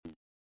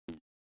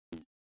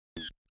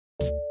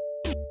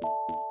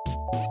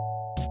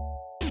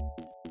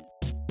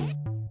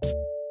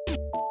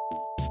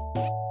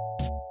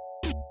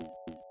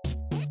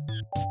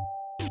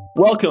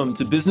Welcome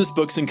to Business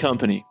Books and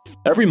Company.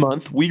 Every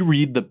month, we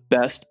read the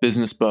best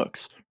business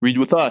books. Read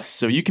with us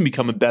so you can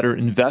become a better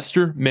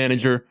investor,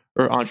 manager,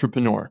 or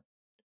entrepreneur.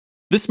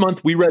 This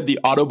month, we read the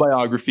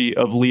autobiography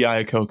of Lee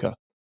Iacocca.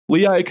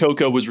 Lee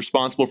Iacocca was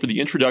responsible for the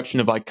introduction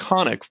of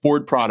iconic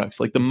Ford products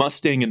like the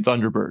Mustang and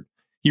Thunderbird.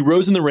 He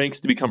rose in the ranks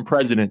to become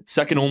president,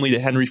 second only to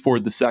Henry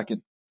Ford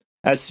II.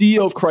 As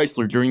CEO of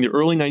Chrysler during the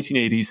early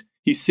 1980s,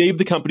 he saved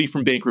the company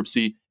from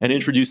bankruptcy and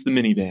introduced the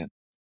minivan.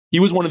 He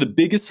was one of the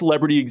biggest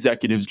celebrity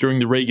executives during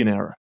the Reagan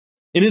era.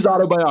 In his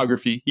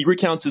autobiography, he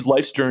recounts his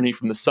life's journey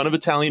from the son of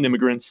Italian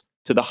immigrants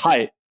to the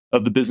height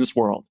of the business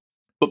world.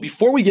 But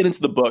before we get into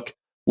the book,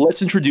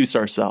 let's introduce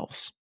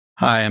ourselves.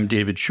 Hi, I'm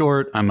David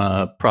Short. I'm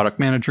a product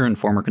manager and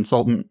former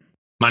consultant.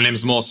 My name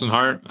is Molson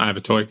Hart. I have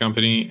a toy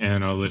company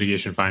and a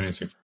litigation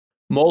financing firm.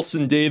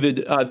 Molson,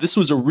 David, this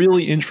was a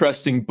really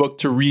interesting book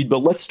to read, but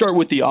let's start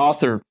with the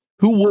author.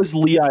 Who was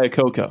Lee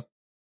Iacocca?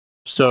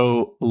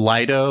 So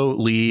Lido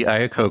Lee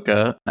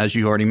Iacocca, as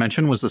you already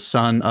mentioned, was the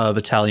son of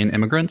Italian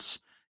immigrants.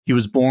 He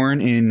was born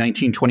in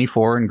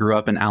 1924 and grew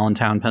up in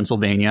Allentown,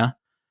 Pennsylvania.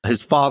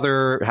 His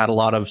father had a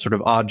lot of sort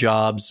of odd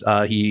jobs.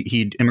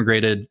 He'd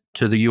immigrated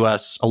to the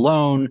U.S.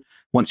 alone.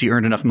 Once he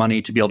earned enough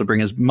money to be able to bring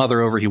his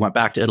mother over, he went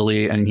back to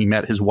Italy and he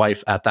met his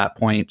wife at that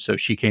point. So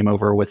she came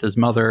over with his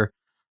mother.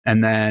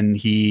 And then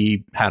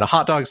he had a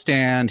hot dog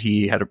stand.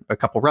 He had a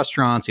couple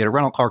restaurants. He had a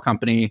rental car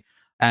company.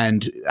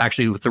 And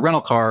actually, with the rental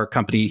car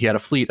company, he had a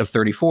fleet of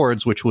 30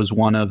 Fords, which was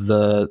one of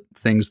the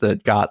things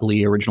that got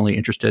Lee originally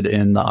interested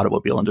in the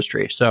automobile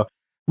industry. So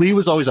Lee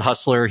was always a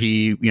hustler.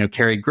 He,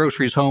 carried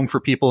groceries home for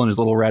people in his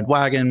little red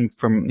wagon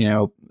from,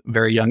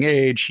 very young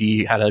age.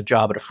 He had a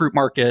job at a fruit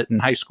market in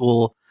high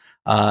school.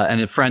 And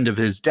a friend of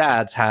his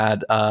dad's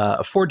had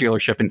a Ford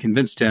dealership and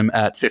convinced him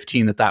at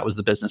 15 that was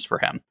the business for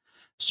him.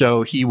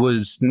 So he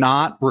was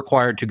not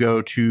required to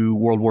go to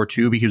World War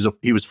II because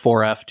he was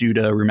 4F due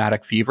to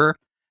rheumatic fever.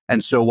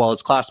 And so while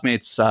his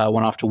classmates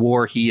went off to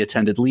war, he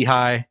attended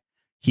Lehigh.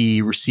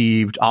 He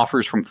received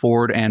offers from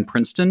Ford and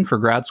Princeton for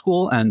grad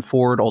school, and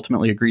Ford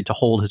ultimately agreed to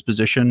hold his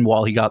position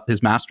while he got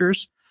his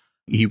master's.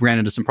 He ran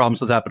into some problems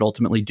with that, but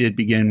ultimately did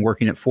begin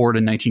working at Ford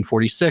in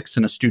 1946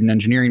 in a student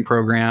engineering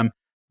program,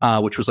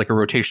 which was like a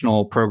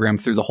rotational program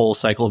through the whole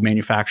cycle of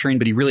manufacturing.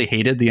 But he really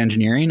hated the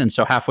engineering. And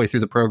so halfway through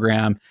the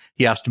program,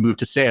 he asked to move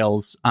to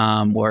sales,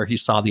 where he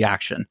saw the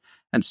action.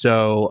 And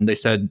so they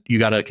said, you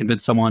got to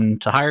convince someone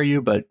to hire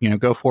you, but,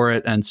 go for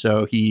it. And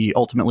so he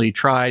ultimately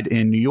tried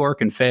in New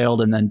York and failed,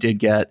 and then did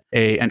get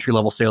a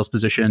entry-level sales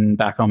position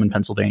back home in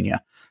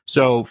Pennsylvania.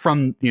 So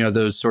from,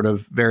 those sort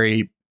of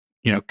very,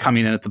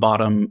 coming in at the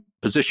bottom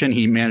position,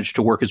 he managed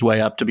to work his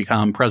way up to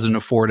become president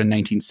of Ford in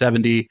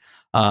 1970,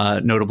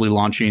 notably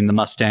launching the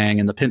Mustang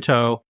and the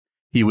Pinto.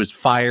 He was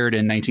fired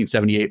in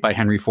 1978 by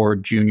Henry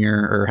Ford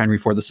Jr. or Henry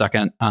Ford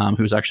II,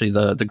 who was actually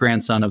the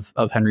grandson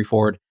of Henry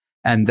Ford.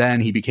 And then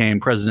he became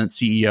president,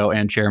 CEO,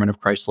 and chairman of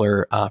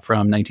Chrysler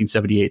from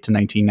 1978 to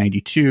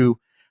 1992.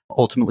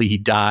 Ultimately, he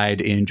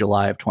died in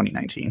July of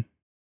 2019.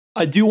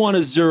 I do want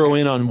to zero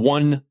in on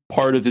one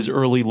part of his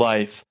early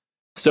life.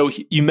 So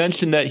you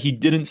mentioned that he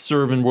didn't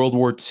serve in World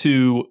War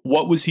II.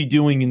 What was he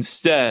doing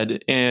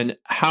instead? And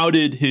how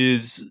did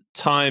his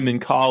time in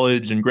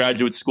college and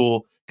graduate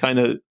school kind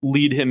of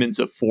lead him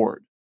into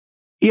Ford?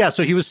 Yeah,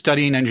 so he was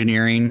studying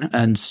engineering.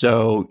 And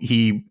so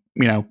he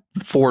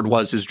Ford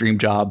was his dream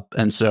job.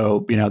 And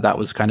so, that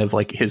was kind of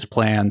like his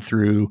plan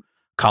through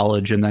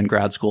college and then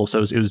grad school. So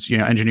it was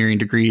engineering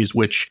degrees,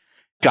 which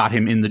got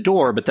him in the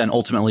door, but then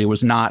ultimately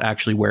was not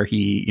actually where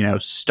he,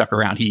 stuck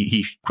around.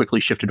 He quickly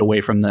shifted away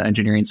from the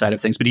engineering side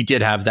of things, but he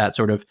did have that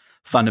sort of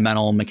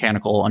fundamental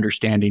mechanical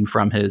understanding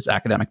from his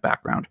academic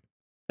background.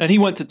 And he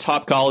went to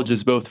top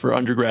colleges, both for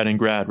undergrad and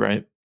grad,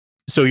 right?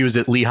 So he was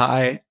at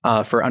Lehigh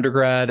for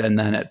undergrad and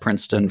then at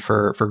Princeton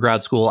for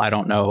grad school. I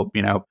don't know,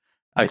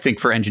 I think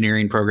for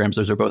engineering programs,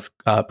 those are both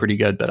pretty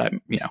good, but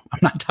I'm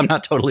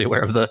not totally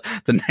aware of the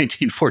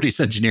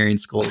 1940s engineering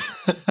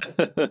schools.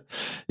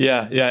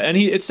 Yeah. And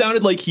it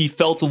sounded like he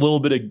felt a little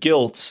bit of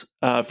guilt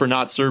for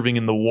not serving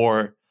in the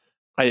war.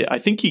 I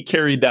think he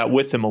carried that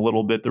with him a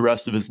little bit the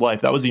rest of his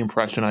life. That was the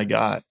impression I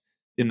got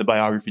in the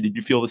biography. Did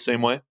you feel the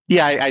same way?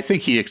 Yeah, I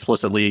think he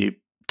explicitly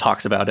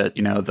talks about it.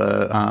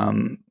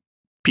 The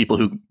people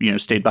who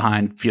stayed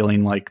behind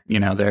feeling like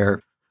they're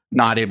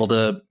not able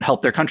to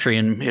help their country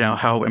and,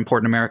 how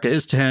important America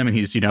is to him. And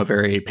he's,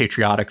 very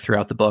patriotic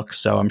throughout the book.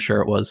 So I'm sure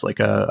it was like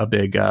a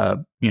big,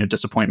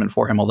 disappointment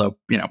for him, although,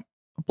 a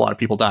lot of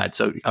people died.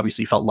 So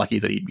obviously he felt lucky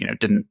that he,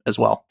 didn't as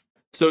well.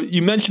 So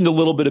you mentioned a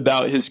little bit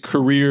about his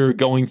career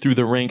going through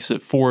the ranks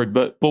at Ford,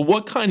 but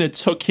what kind of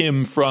took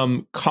him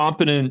from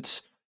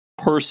competent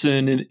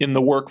person in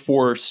the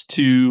workforce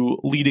to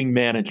leading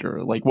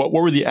manager? Like what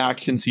were the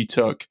actions he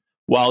took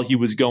while he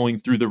was going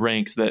through the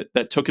ranks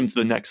that took him to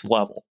the next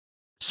level?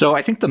 So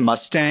I think the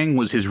Mustang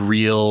was his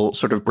real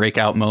sort of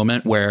breakout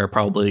moment where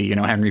probably,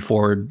 Henry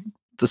Ford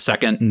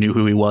II knew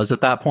who he was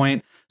at that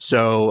point.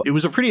 So it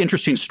was a pretty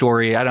interesting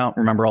story. I don't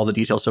remember all the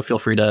details, so feel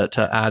free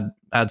to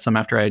add some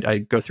after I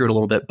go through it a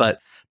little bit. But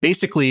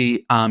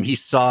basically, he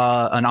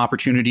saw an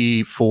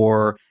opportunity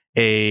for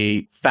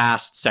a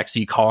fast,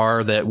 sexy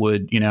car that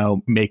would,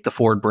 make the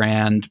Ford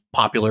brand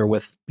popular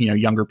with,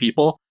 younger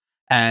people.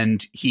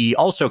 And he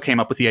also came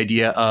up with the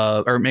idea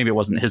of, or maybe it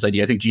wasn't his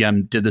idea, I think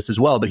GM did this as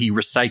well, but he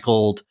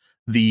recycled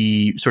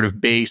the sort of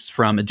base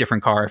from a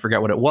different car. I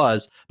forget what it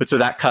was, but so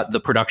that cut the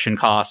production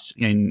cost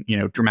in,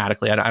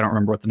 dramatically. I don't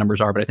remember what the numbers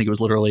are, but I think it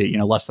was literally,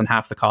 less than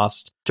half the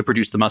cost to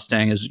produce the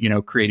Mustang as,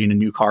 creating a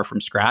new car from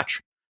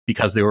scratch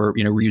because they were,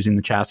 reusing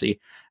the chassis.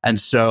 And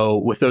so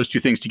with those two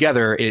things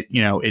together,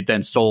 it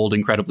then sold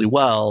incredibly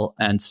well.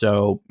 And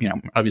so,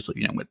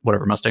 obviously, with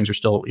whatever, Mustangs are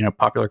still,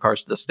 popular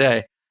cars to this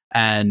day.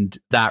 And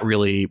that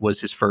really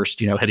was his first,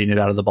 hitting it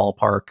out of the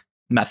ballpark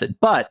method.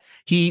 But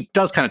he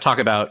does kind of talk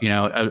about,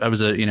 I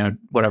was a,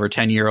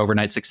 10-year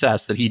overnight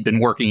success, that he'd been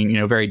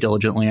working, very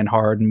diligently and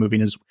hard and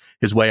moving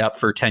his way up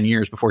for 10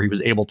 years before he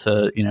was able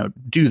to,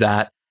 do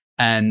that.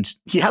 And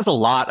he has a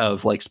lot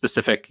of like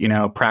specific,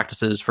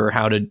 practices for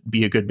how to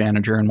be a good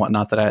manager and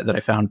whatnot that I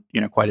found,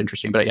 quite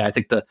interesting. But yeah, I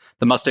think the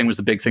Mustang was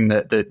the big thing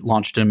that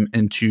launched him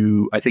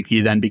into, I think he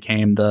then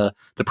became the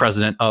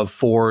president of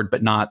Ford,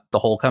 but not the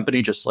whole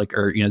company, just like,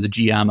 or, the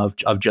GM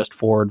of just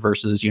Ford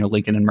versus,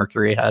 Lincoln and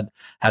Mercury had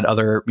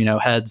other,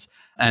 heads.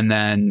 And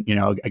then,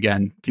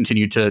 again,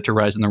 continued to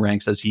rise in the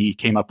ranks as he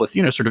came up with,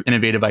 sort of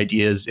innovative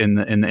ideas in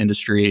the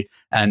industry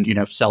and,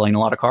 selling a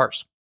lot of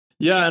cars.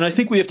 Yeah, and I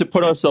think we have to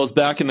put ourselves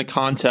back in the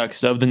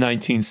context of the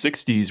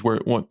 1960s where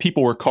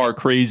people were car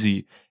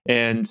crazy.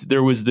 And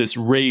there was this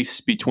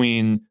race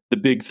between the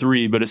big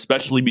three, but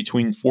especially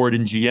between Ford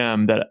and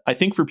GM that I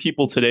think for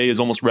people today is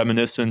almost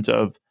reminiscent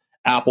of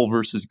Apple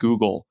versus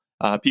Google.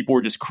 People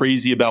were just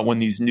crazy about when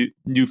these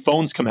new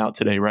phones come out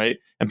today, right?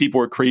 And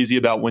people were crazy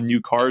about when new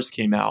cars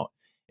came out.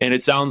 And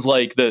it sounds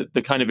like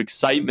the kind of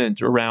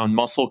excitement around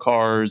muscle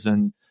cars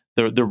and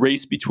the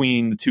race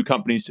between the two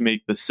companies to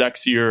make the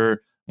sexier,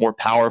 more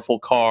powerful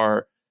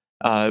car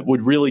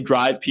would really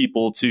drive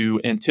people to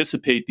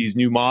anticipate these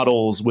new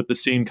models with the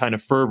same kind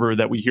of fervor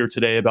that we hear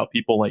today about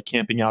people like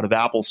camping out of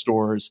Apple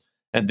stores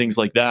and things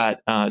like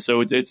that.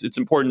 So it's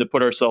important to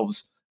put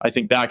ourselves, I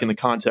think, back in the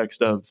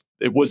context of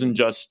it wasn't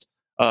just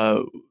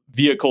a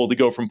vehicle to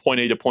go from point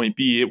A to point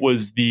B. It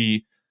was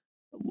the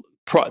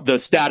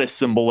status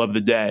symbol of the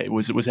day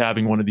was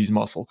having one of these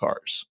muscle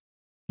cars.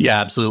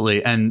 Yeah,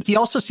 absolutely. And he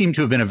also seemed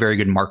to have been a very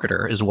good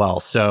marketer as well.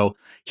 So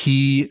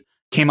he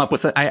came up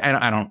with,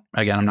 I'm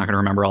not going to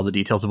remember all the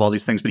details of all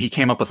these things, but he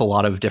came up with a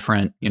lot of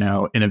different,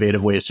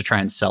 innovative ways to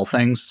try and sell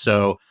things.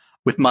 So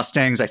with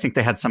Mustangs, I think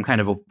they had some kind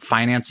of a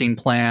financing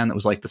plan that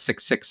was like the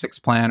 666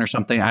 plan or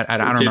something. I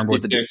don't remember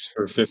what the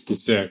for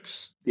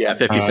 56. Yeah,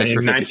 56 in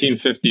for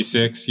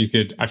 1956, you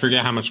could, I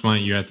forget how much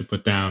money you had to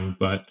put down,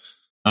 but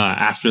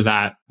after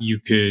that, you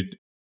could,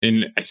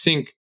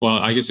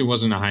 I guess it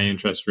wasn't a high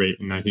interest rate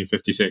in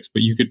 1956,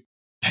 but you could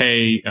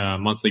pay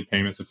monthly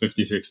payments of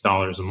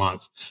 $56 a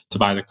month to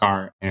buy the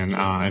car. And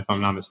if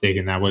I'm not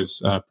mistaken, that was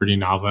pretty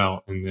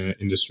novel in the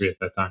industry at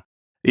that time.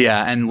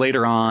 Yeah. And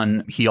later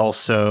on, he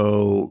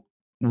also,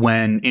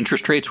 when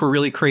interest rates were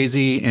really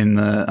crazy in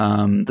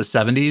the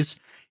 70s,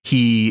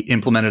 he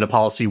implemented a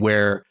policy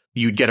where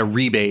you'd get a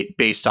rebate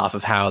based off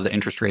of how the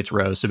interest rates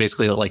rose. So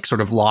basically, like sort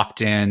of locked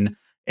in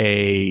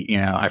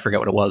I forget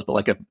what it was, but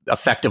like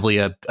effectively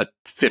a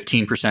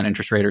 15%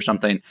 interest rate or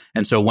something.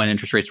 And so when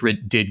interest rates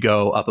did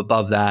go up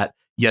above that,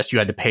 yes, you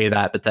had to pay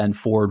that, but then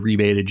Ford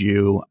rebated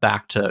you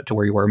back to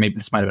where you were. Maybe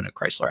this might have been a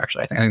Chrysler,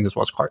 actually. I think this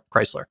was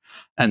Chrysler.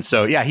 And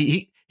so, yeah,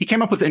 he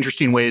came up with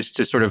interesting ways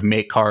to sort of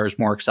make cars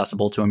more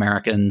accessible to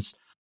Americans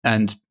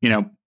and,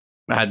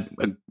 had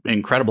an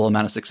incredible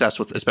amount of success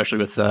especially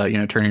with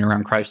turning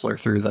around Chrysler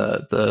through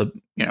the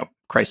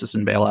crisis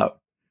and bailout.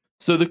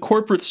 So the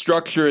corporate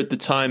structure at the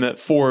time at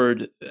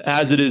Ford,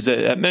 as it is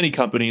at many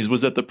companies,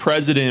 was that the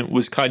president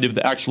was kind of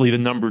actually the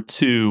number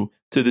two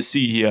to the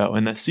CEO.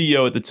 And the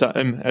CEO at the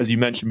time, as you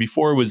mentioned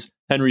before, was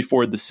Henry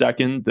Ford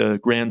II, the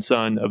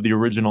grandson of the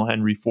original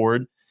Henry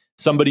Ford,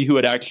 somebody who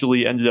had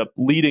actually ended up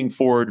leading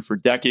Ford for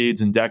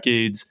decades and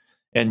decades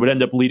and would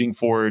end up leading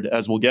Ford,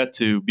 as we'll get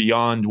to,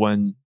 beyond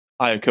when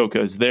Iacocca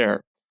is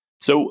there.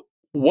 So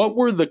what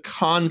were the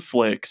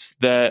conflicts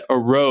that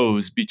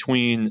arose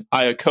between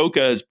Iacocca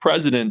as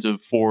president of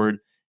Ford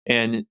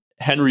and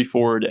Henry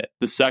Ford II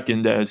as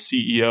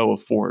CEO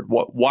of Ford?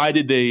 Why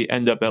did they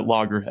end up at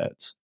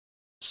loggerheads?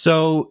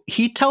 So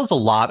he tells a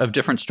lot of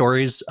different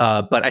stories,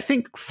 but I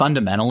think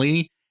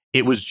fundamentally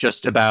it was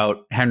just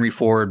about Henry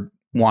Ford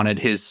wanted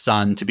his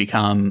son to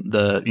become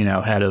the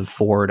head of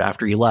Ford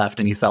after he left,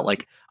 and he felt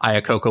like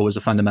Iacocca was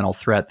a fundamental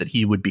threat that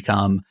he would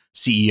become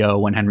CEO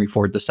when Henry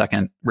Ford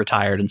II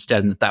retired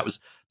instead, and that was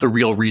the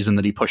real reason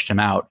that he pushed him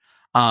out.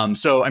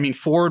 So I mean,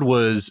 Ford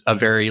was a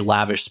very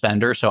lavish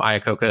spender, so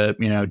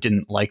Iacocca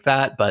didn't like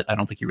that, but I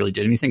don't think he really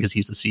did anything because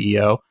he's the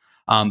CEO.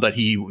 But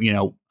he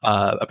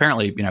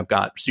apparently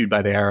got sued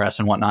by the IRS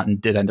and whatnot,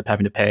 and did end up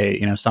having to pay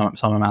some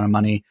amount of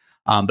money.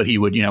 But he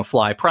would,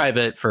 fly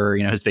private for,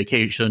 his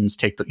vacations,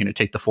 take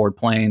the Ford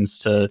planes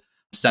to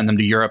send them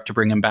to Europe to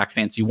bring him back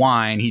fancy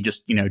wine. He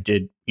just,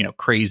 did,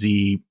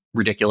 crazy,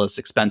 ridiculous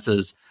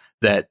expenses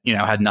that,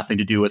 had nothing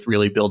to do with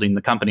really building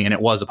the company. And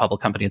it was a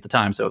public company at the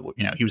time. So,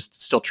 he was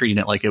still treating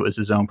it like it was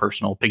his own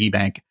personal piggy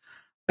bank.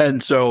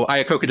 And so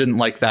Iacocca didn't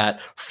like that.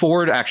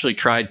 Ford actually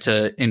tried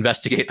to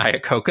investigate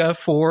Iacocca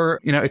for,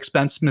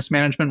 expense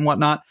mismanagement and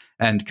whatnot,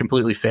 and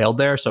completely failed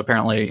there. So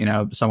apparently,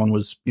 someone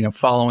was,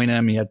 following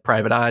him. He had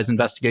private eyes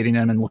investigating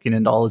him and looking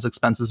into all his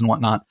expenses and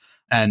whatnot.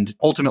 And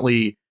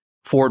ultimately,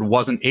 Ford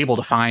wasn't able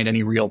to find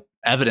any real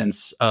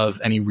evidence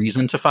of any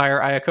reason to fire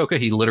Iacocca.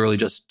 He literally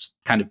just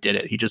kind of did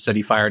it. He just said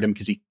he fired him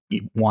because he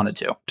wanted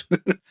to.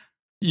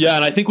 Yeah,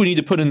 and I think we need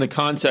to put in the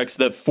context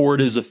that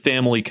Ford is a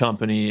family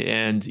company,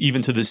 and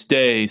even to this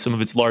day, some of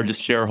its largest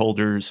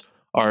shareholders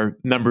are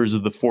members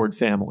of the Ford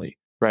family,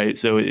 right?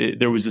 So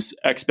there was this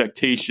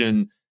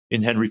expectation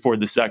in Henry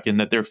Ford II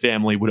that their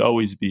family would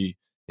always be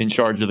in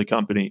charge of the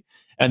company.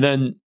 And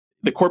then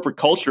the corporate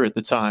culture at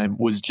the time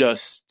was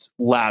just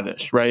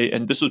lavish, right?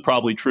 And this was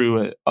probably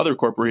true at other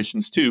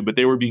corporations too, but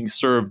they were being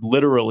served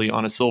literally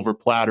on a silver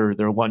platter,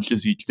 their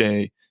lunches each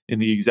day in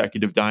the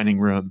executive dining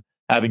room,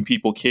 having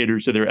people cater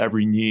to their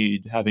every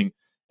need, having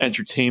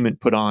entertainment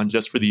put on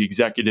just for the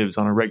executives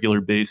on a regular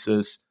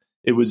basis.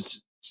 It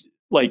was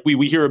like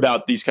we hear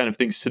about these kind of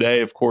things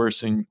today, of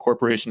course, in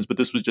corporations, but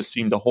this was just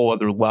seemed a whole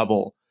other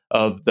level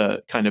of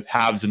the kind of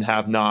haves and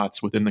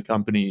have-nots within the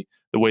company,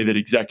 the way that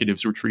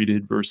executives were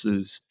treated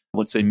versus,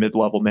 let's say,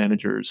 mid-level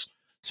managers.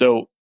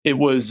 So it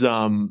was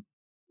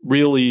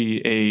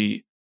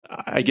really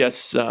I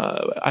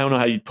don't know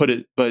how you'd put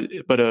it,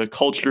 but a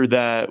culture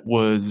that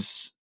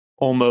was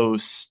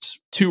almost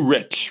too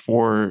rich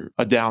for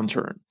a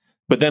downturn.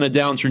 But then a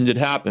downturn did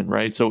happen,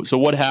 right? So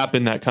what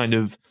happened that kind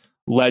of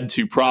led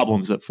to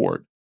problems at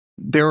Ford?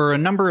 There were a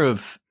number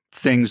of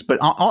things, but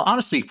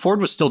honestly, Ford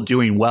was still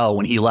doing well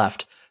when he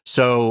left.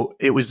 So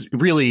it was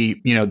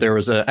really, there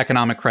was an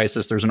economic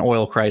crisis, there's an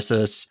oil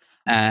crisis.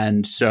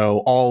 And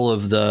so all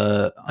of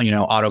the,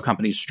 auto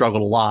companies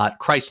struggled a lot.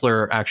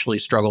 Chrysler actually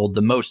struggled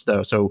the most,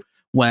 though. So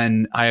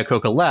when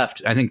Iacocca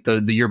left, I think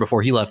the year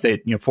before he left,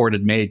 Ford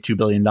had made $2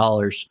 billion.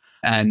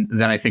 And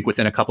then I think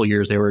within a couple of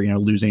years, they were,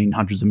 losing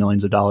hundreds of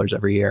millions of dollars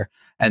every year.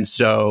 And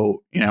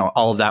so,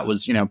 all of that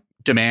was,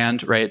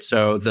 demand, right?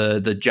 So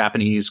the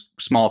Japanese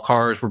small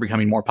cars were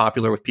becoming more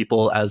popular with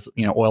people as,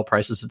 oil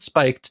prices had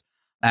spiked.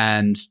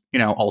 And,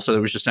 also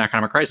there was just an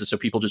economic crisis. So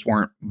people just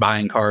weren't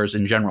buying cars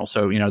in general.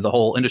 So, the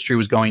whole industry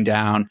was going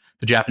down.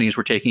 The Japanese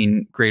were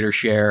taking greater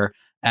share.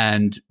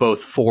 And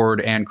both Ford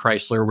and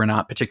Chrysler were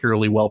not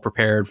particularly well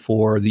prepared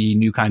for the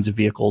new kinds of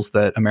vehicles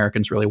that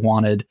Americans really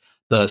wanted,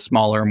 the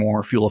smaller,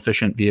 more fuel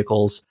efficient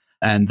vehicles.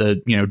 And the,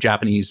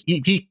 Japanese,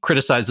 he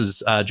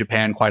criticizes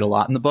Japan quite a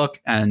lot in the book.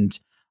 And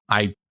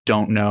I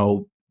don't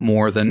know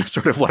more than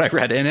sort of what I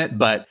read in it,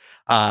 but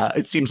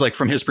it seems like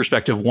from his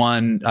perspective,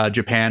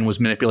 Japan was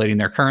manipulating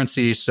their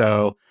currency.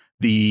 So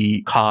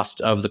the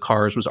cost of the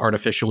cars was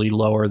artificially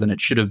lower than it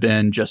should have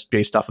been just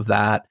based off of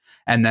that.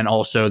 And then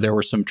also there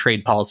were some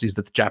trade policies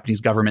that the Japanese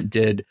government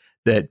did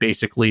that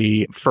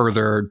basically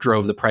further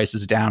drove the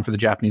prices down for the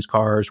Japanese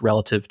cars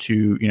relative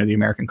to, the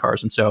American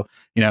cars. And so,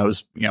 it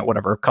was,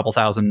 whatever, a couple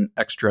thousand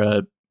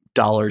extra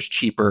dollars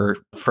cheaper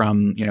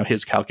from,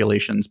 his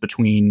calculations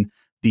between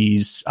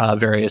these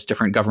various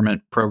different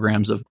government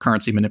programs of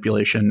currency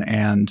manipulation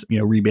and,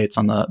 rebates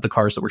on the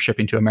cars that were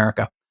shipping to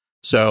America.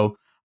 So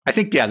I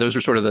think, those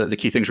are sort of the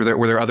key things. Were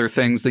there other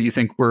things that you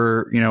think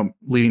were,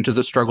 leading to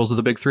the struggles of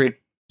the big three?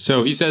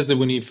 So he says that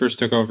when he first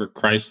took over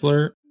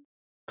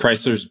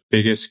Chrysler's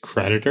biggest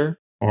creditor,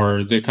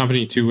 or the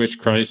company to which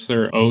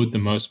Chrysler owed the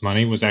most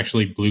money, was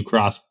actually Blue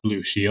Cross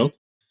Blue Shield.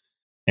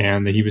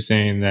 And that he was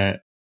saying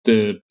that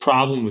the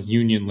problem with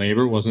union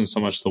labor wasn't so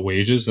much the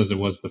wages as it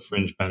was the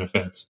fringe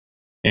benefits.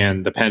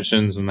 And the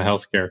pensions and the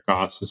healthcare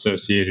costs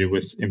associated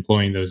with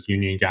employing those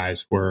union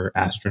guys were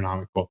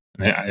astronomical.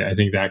 And I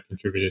think that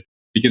contributed.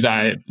 Because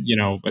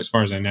as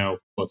far as I know,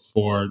 both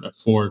Ford,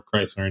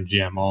 Chrysler, and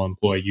GM all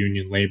employ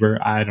union labor.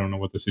 I don't know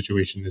what the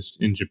situation is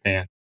in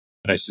Japan,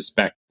 but I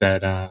suspect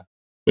that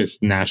with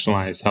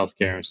nationalized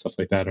healthcare and stuff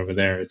like that over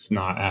there, it's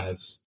not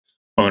as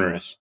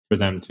onerous for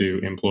them to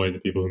employ the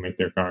people who make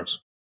their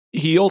cars.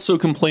 He also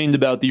complained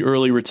about the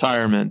early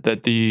retirement,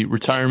 that the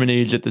retirement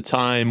age at the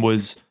time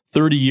was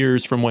 30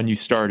 years from when you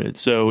started.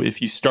 So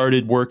if you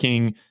started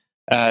working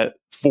at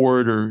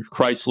Ford or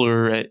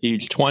Chrysler at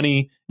age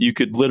 20, you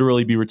could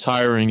literally be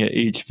retiring at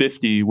age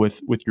 50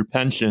 with your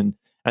pension.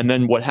 And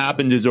then what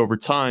happened is over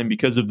time,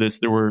 because of this,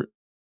 there were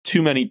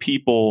too many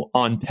people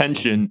on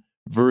pension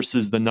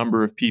versus the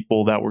number of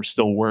people that were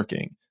still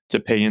working to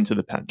pay into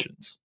the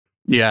pensions.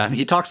 Yeah,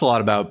 he talks a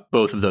lot about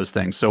both of those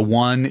things. So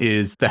one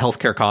is the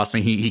healthcare costs,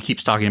 and he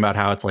keeps talking about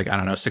how it's like, I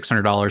don't know,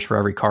 $600 for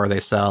every car they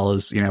sell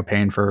is,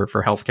 paying for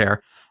healthcare.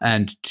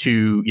 And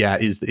two,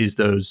 is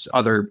those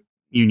other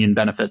union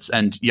benefits.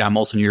 And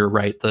Molson, you're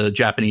right. The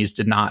Japanese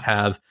did not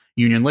have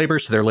union labor,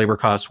 so their labor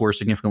costs were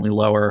significantly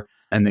lower,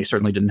 and they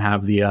certainly didn't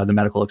have the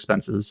medical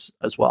expenses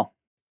as well.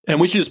 And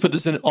we should just put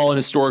this in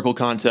historical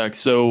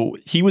context. So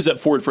he was at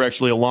Ford for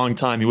actually a long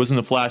time. He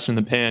wasn't a flash in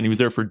the pan. He was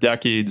there for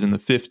decades in the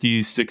 50s,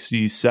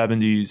 60s,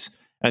 70s.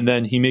 And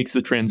then he makes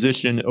the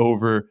transition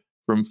over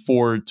from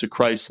Ford to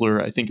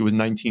Chrysler. I think it was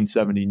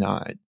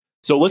 1979.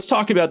 So let's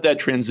talk about that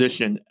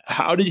transition.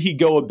 How did he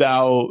go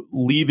about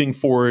leaving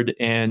Ford,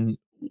 and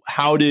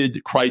how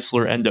did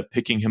Chrysler end up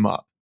picking him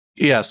up?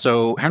 Yeah,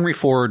 so Henry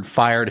Ford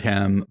fired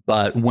him,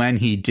 but when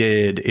he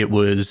did, it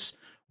was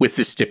with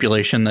this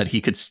stipulation that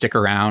he could stick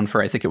around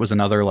for, I think it was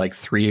another like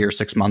 3 or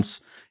 6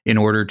 months in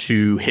order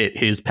to hit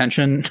his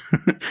pension.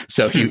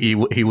 So he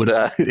would,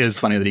 it is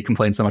funny that he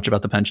complained so much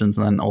about the pensions,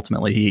 and then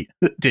ultimately he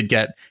did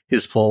get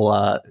his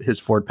full, his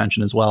Ford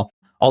pension as well.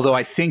 Although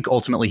I think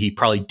ultimately he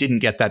probably didn't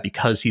get that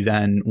because he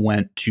then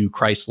went to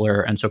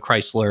Chrysler. And so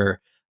Chrysler,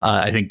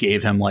 I think,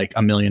 gave him like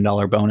 $1 million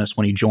bonus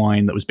when he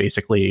joined that was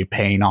basically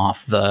paying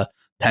off the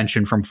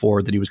pension from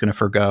Ford that he was going to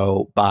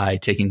forgo by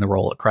taking the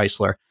role at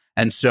Chrysler.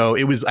 And so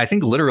it was, I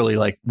think, literally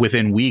like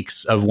within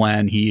weeks of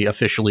when he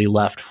officially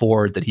left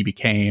Ford that he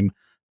became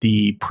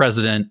the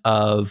president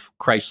of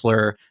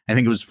Chrysler. I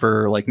think it was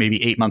for like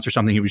maybe 8 months or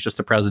something. He was just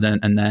the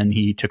president, and then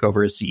he took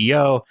over as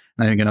CEO.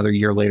 And I think another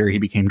year later, he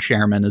became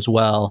chairman as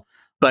well.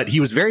 But he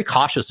was very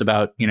cautious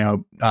about,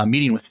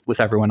 meeting with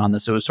everyone on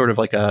this. It was sort of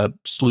like a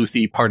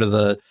sleuthy part of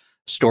the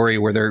story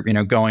where they're,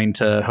 going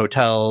to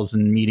hotels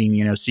and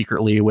meeting,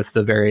 secretly with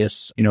the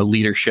various,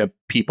 leadership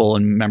people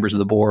and members of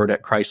the board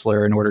at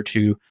Chrysler in order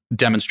to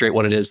demonstrate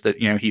what it is that,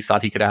 he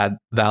thought he could add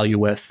value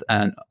with.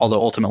 And although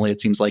ultimately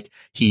it seems like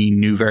he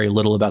knew very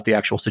little about the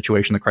actual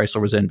situation that Chrysler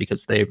was in,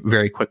 because they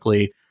very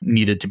quickly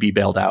needed to be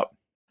bailed out.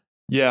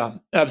 Yeah,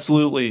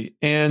 absolutely.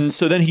 And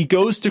so then he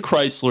goes to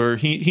Chrysler.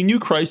 He knew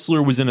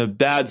Chrysler was in a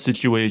bad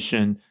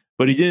situation,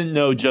 but he didn't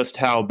know just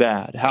how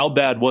bad. How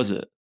bad was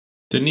it?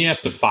 Didn't he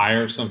have to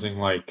fire something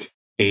like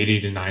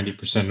 80 to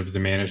 90% of the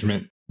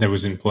management that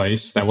was in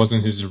place? That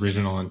wasn't his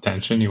original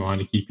intention. He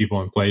wanted to keep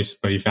people in place,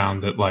 but he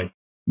found that like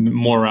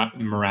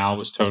morale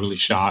was totally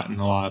shot, and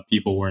a lot of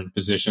people were in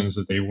positions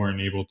that they weren't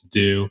able to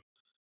do.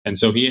 And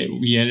so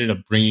he ended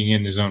up bringing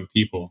in his own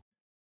people.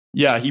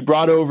 Yeah, he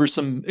brought over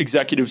some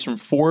executives from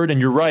Ford, and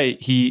you're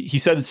right. He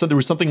said that there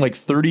was something like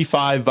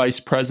 35 vice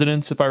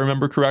presidents, if I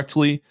remember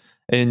correctly,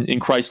 in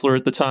Chrysler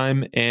at the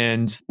time.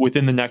 And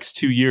within the next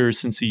 2 years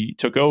since he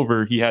took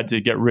over, he had to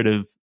get rid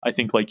of, I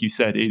think, like you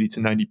said, 80 to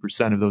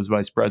 90% of those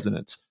vice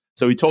presidents.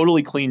 So he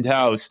totally cleaned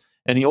house,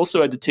 and he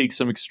also had to take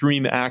some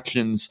extreme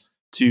actions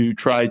to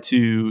try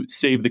to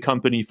save the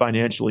company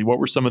financially. What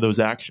were some of those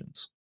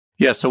actions?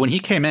 Yeah, so when he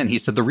came in, he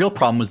said the real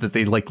problem was that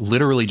they like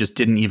literally just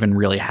didn't even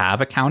really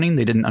have accounting.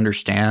 They didn't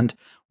understand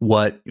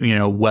what,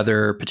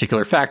 whether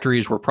particular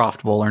factories were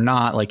profitable or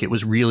not. Like it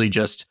was really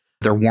just,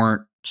 there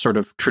weren't sort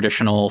of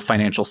traditional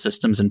financial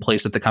systems in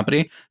place at the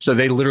company. So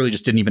they literally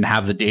just didn't even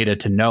have the data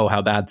to know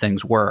how bad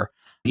things were.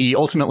 He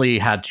ultimately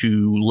had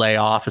to lay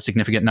off a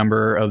significant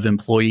number of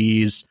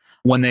employees.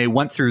 When they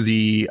went through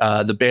the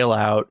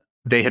bailout,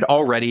 they had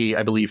already,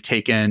 I believe,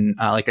 taken,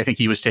 I think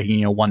he was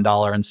taking,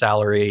 $1 in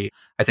salary.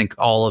 I think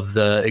all of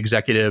the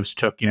executives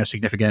took,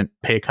 significant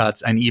pay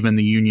cuts, and even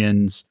the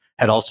unions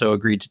had also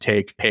agreed to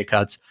take pay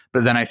cuts.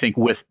 But then I think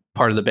with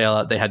part of the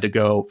bailout, they had to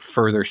go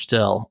further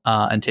still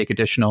and take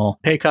additional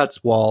pay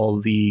cuts while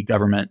the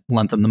government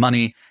lent them the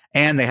money.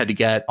 And they had to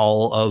get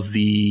all of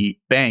the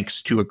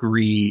banks to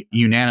agree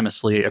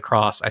unanimously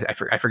across, I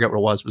forget what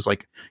it was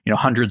like,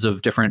 hundreds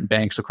of different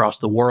banks across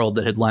the world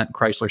that had lent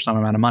Chrysler some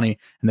amount of money.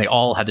 And they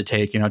all had to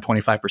take,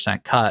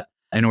 25% cut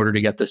in order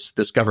to get this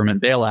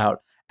government bailout.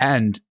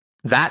 And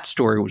that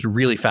story was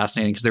really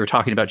fascinating because they were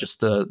talking about just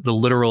the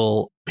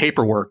literal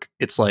paperwork.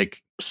 It's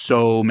like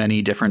so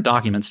many different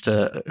documents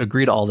to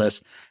agree to all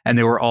this. And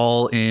they were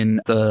all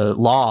in the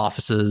law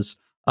offices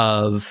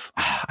of,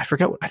 I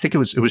think it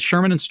was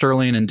Sherman and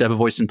Sterling and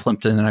Debevoise and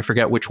Plimpton, and I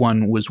forget which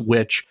one was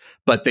which,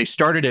 but they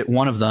started at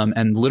one of them,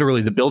 and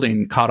literally the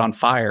building caught on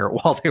fire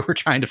while they were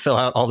trying to fill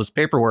out all this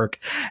paperwork.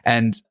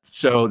 And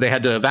so they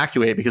had to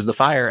evacuate because of the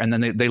fire, and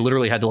then they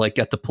literally had to like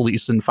get the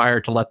police and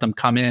fire to let them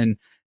come in,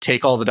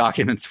 take all the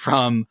documents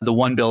from the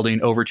one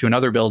building over to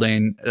another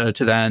building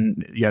to then,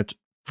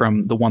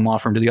 from the one law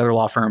firm to the other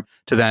law firm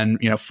to then,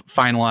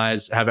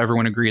 finalize, have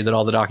everyone agree that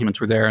all the documents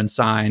were there and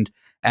signed.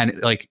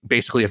 And like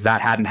basically, if that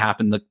hadn't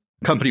happened, the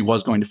company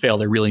was going to fail.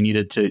 They really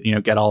needed to,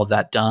 get all of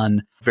that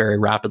done very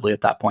rapidly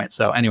at that point.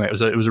 So anyway, it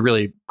was a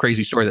really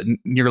crazy story that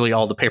nearly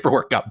all the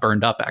paperwork got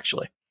burned up,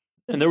 actually.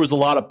 And there was a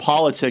lot of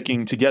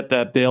politicking to get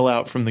that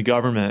bailout from the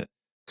government.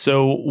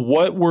 So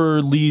what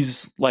were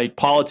Lee's like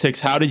politics?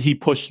 How did he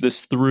push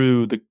this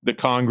through the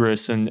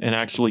Congress and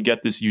actually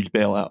get this huge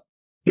bailout?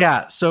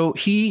 Yeah, so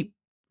he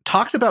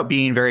talks about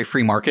being very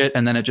free market,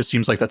 and then it just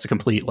seems like that's a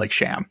complete like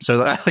sham.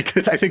 So I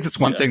think that's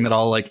one thing that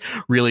I'll like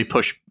really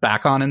push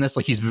back on in this.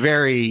 Like he's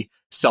very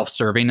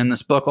self-serving in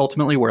this book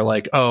ultimately, where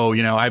like,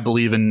 I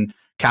believe in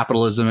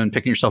capitalism and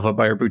picking yourself up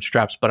by your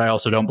bootstraps, but I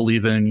also don't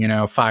believe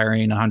in,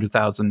 firing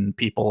 100,000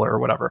 people or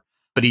whatever.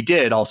 But he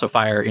did also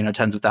fire,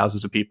 tens of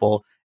thousands of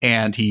people,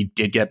 and he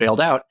did get bailed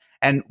out.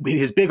 And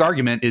his big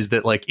argument is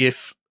that like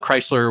if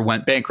Chrysler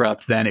went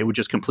bankrupt, then it would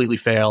just completely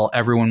fail.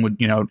 Everyone would,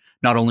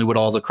 not only would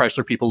all the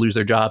Chrysler people lose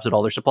their jobs, but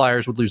all their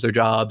suppliers would lose their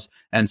jobs.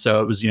 And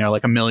so it was,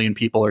 like 1 million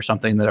people or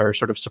something that are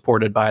sort of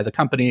supported by the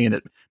company, and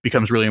it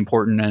becomes really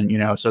important.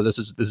 And, so this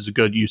is a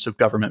good use of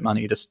government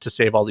money to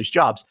save all these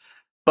jobs.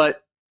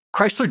 But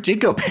Chrysler did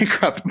go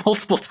bankrupt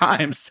multiple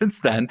times since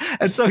then.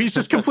 And so he's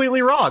just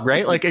completely wrong,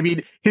 right? Like, I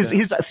mean, his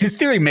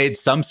theory made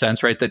some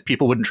sense, right? That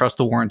people wouldn't trust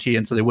the warranty.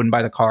 And so they wouldn't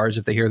buy the cars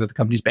if they hear that the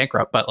company's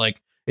bankrupt. But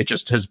like, it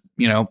just has,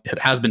 it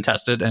has been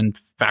tested, and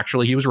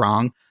factually he was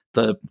wrong.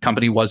 The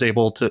company was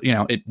able to,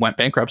 it went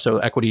bankrupt. So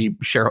equity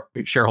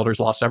shareholders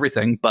lost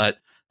everything, but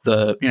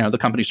the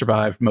company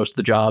survived. Most of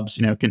the jobs,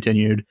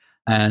 continued.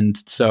 And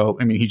so,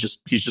 I mean, he's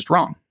just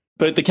wrong.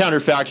 But the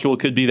counterfactual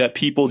could be that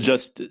people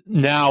just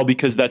now,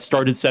 because that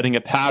started setting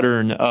a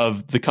pattern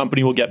of the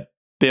company will get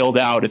bailed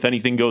out if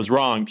anything goes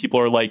wrong. People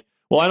are like,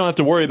 well, I don't have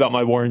to worry about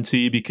my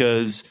warranty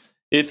because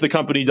if the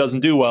company doesn't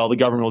do well, the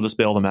government will just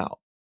bail them out.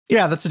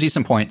 Yeah, that's a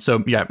decent point.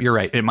 So yeah, you're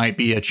right. It might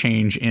be a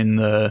change in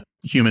the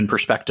human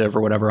perspective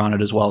or whatever on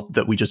it as well,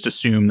 that we just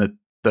assume that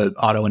the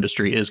auto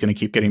industry is going to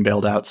keep getting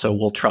bailed out. So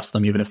we'll trust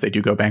them even if they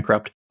do go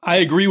bankrupt. I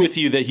agree with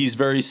you that he's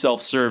very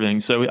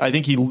self-serving. So I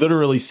think he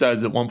literally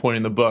says at one point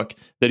in the book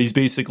that he's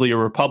basically a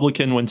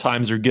Republican when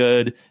times are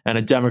good and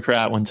a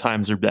Democrat when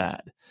times are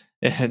bad.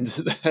 And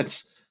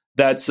that's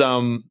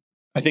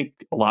I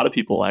think a lot of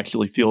people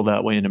actually feel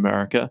that way in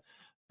America.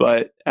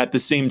 But at the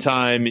same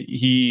time,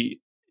 he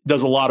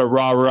does a lot of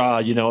rah-rah,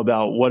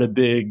 about what a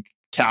big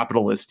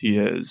capitalist he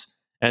is.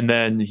 And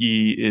then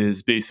he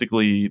is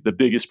basically the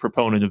biggest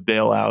proponent of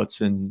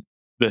bailouts in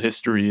the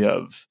history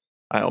of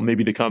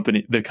maybe the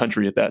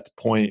country at that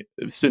point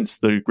since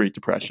the Great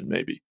Depression,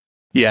 maybe.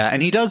 Yeah,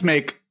 and he does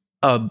make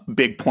a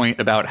big point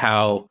about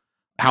how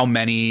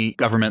many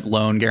government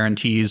loan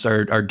guarantees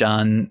are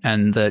done,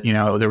 and that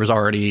there was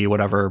already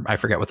whatever, I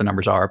forget what the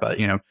numbers are, but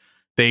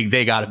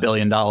they got $1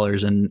 billion,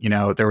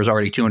 and there was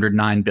already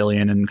 $209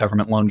 billion in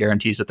government loan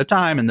guarantees at the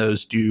time, and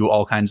those do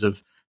all kinds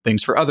of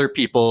things for other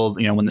people.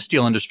 When the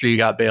steel industry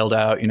got bailed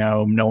out,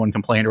 no one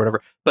complained or whatever.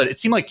 But it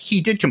seemed like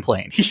he did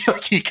complain.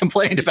 He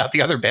complained about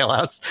the other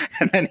bailouts,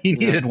 and then he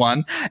needed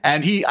one.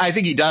 And I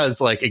think he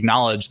does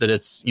acknowledge that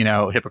it's,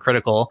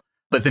 hypocritical,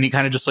 but then he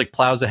kind of just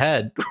plows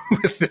ahead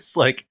with this,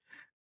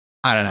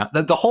 I don't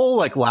know. The whole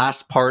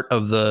last part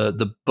of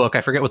the book,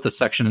 I forget what the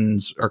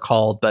sections are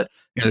called, but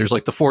there's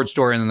the Ford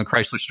story and then the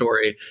Chrysler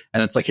story,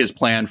 and it's his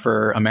plan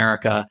for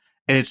America.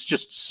 And it's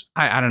just,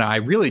 I don't know. I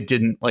really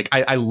didn't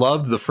I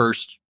loved the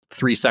first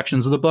 3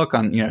 sections of the book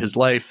on, his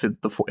life,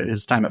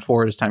 his time at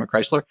Ford, his time at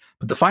Chrysler.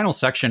 But the final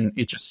section,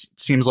 it just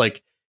seems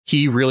like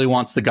he really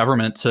wants the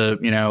government to,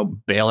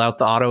 bail out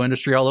the auto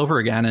industry all over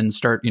again and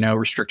start,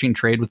 restricting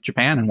trade with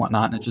Japan and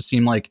whatnot. And it just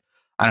seemed like,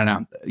 I don't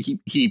know,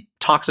 he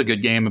talks a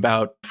good game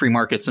about free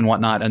markets and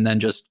whatnot, and then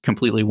just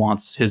completely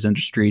wants his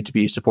industry to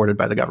be supported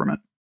by the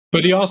government.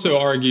 But he also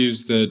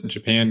argues that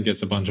Japan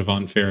gets a bunch of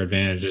unfair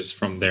advantages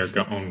from their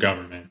own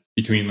government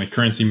between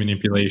currency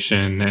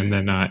manipulation and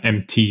then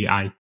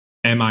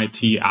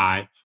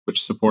MITI,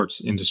 which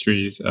supports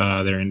industries,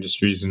 their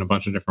industries in a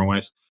bunch of different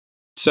ways.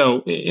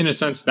 So in a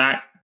sense,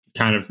 that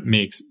kind of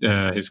makes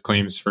his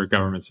claims for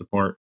government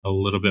support a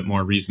little bit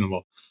more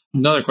reasonable.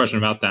 Another question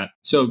about that.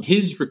 So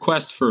his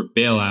request for a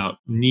bailout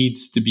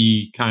needs to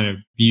be kind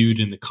of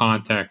viewed in the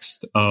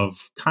context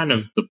of kind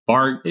of the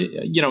bar.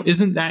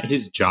 Isn't that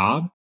his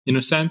job in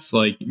a sense,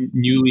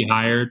 newly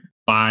hired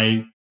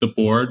by the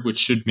board, which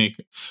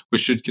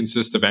should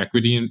consist of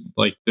equity and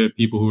the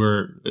people who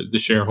are the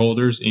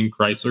shareholders in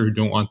Chrysler who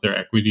don't want their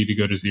equity to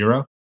go to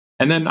zero.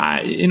 And then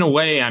in a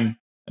way, I'm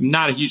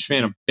not a huge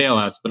fan of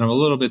bailouts, but I'm a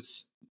little bit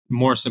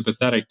more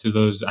sympathetic to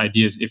those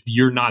ideas if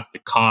you're not the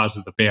cause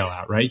of the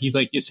bailout, right? He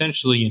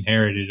essentially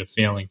inherited a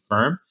failing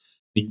firm.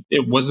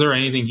 Was there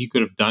anything he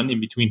could have done in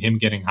between him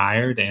getting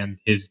hired and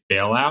his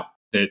bailout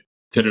that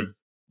could have,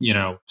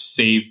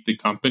 saved the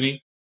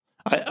company?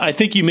 I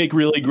think you make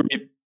really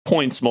great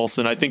points,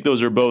 Molson. I think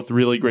those are both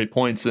really great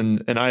points.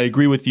 And I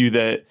agree with you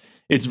that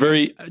it's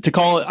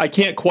I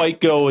can't quite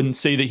go and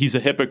say that he's a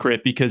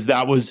hypocrite because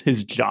that was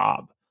his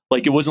job.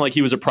 It wasn't like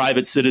he was a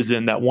private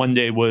citizen that one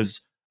day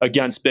was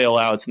against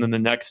bailouts and then the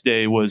next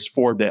day was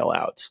for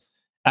bailouts.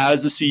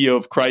 As the CEO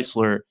of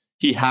Chrysler,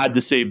 he had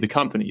to save the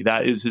company.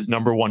 That is his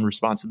number one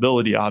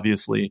responsibility,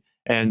 obviously.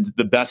 And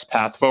the best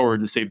path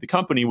forward to save the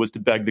company was to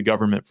beg the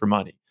government for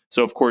money.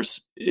 So of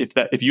course,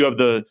 if you have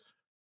the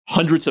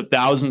hundreds of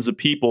thousands of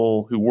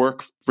people who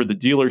work for the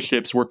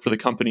dealerships, work for the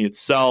company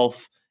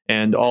itself,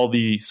 and all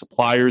the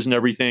suppliers and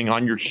everything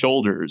on your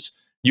shoulders,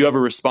 you have a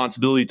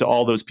responsibility to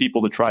all those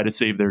people to try to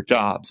save their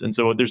jobs. And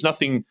so there's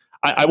nothing,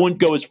 I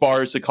wouldn't go as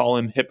far as to call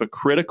him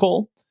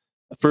hypocritical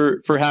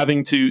for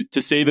having to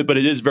save it, but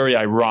it is very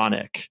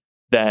ironic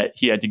that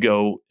he had to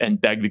go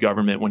and beg the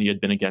government when he had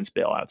been against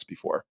bailouts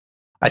before.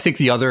 I think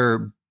the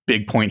other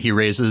big point he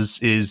raises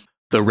is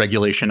the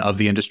regulation of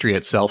the industry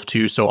itself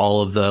too. So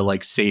all of the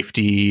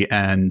safety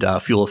and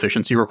fuel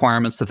efficiency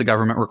requirements that the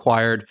government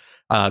required,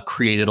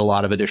 created a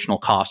lot of additional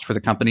cost for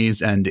the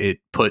companies, and it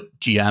put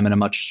GM in a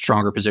much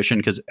stronger position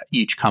because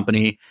each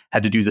company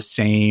had to do the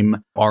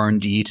same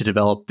R&D to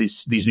develop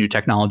these new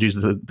technologies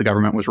that the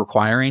government was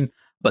requiring,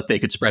 but they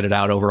could spread it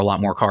out over a lot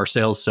more car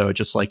sales. So it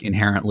just like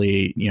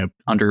inherently,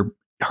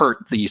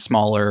 hurt the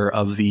smaller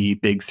of the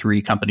big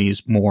three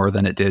companies more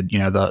than it did,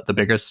 the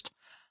biggest.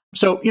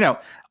 So,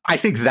 I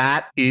think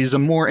that is a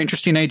more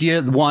interesting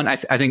idea. One, I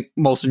think,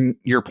 Molson,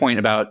 your point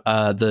about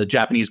the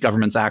Japanese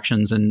government's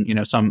actions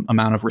and, some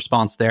amount of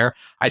response there,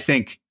 I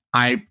think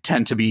I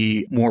tend to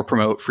be more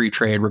promote free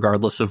trade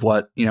regardless of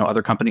what,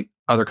 other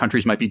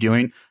countries might be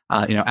doing,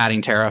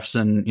 adding tariffs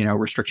and,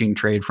 restricting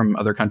trade from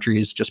other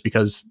countries just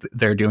because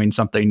they're doing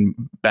something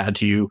bad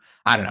to you.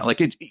 I don't know.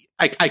 Like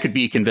I could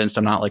be convinced.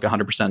 I'm not like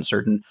 100%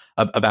 certain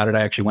about it.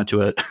 I actually went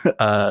to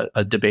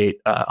a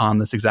debate on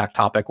this exact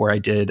topic where I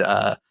did,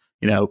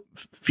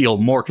 feel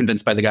more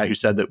convinced by the guy who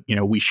said that,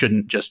 we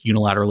shouldn't just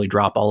unilaterally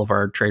drop all of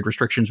our trade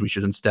restrictions. We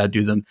should instead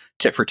do them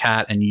tit for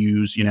tat and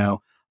use,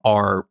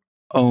 our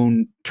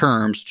own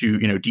terms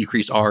to,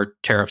 decrease our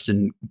tariffs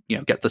and,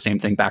 get the same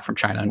thing back from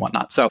China and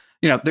whatnot. So,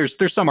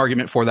 there's some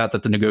argument for that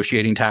the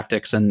negotiating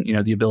tactics and,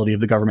 the ability of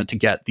the government to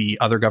get the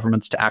other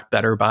governments to act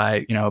better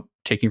by,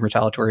 taking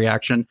retaliatory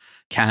action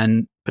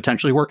can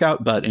potentially work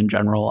out. But in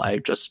general, I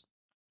just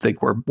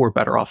think we're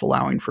better off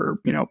allowing for,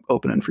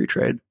 open and free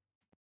trade.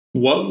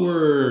 What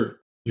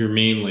were your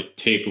main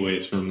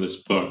takeaways from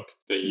this book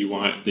that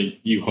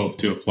you hope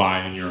to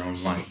apply in your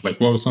own life? Like,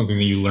 what was something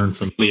that you learned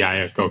from Lee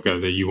Iacocca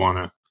that you want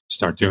to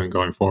start doing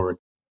going forward?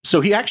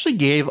 So he actually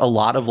gave a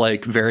lot of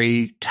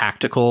very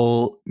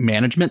tactical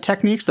management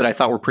techniques that I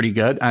thought were pretty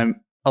good.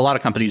 A lot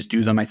of companies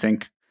do them, I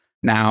think,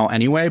 now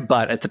anyway,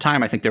 but at the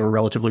time, I think they were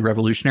relatively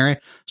revolutionary.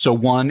 So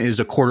one is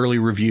a quarterly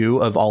review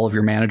of all of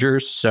your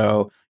managers.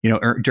 So,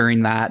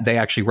 during that, they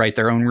actually write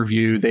their own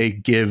review. They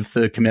give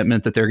the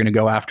commitment that they're going to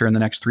go after in the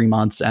next 3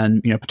 months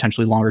and,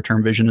 potentially longer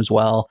term vision as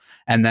well.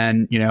 And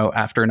then,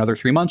 after another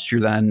 3 months, you're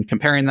then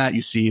comparing that.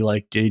 You see,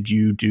 did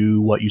you do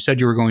what you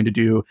said you were going to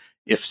do?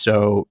 If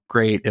so,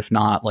 great. If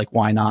not,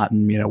 why not?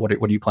 And, what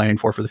are you planning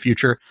for the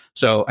future?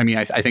 So,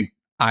 I think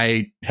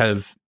I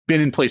have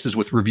been in places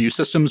with review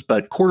systems,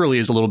 but quarterly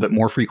is a little bit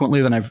more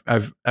frequently than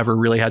I've ever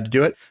really had to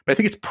do it. But I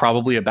think it's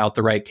probably about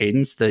the right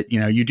cadence that,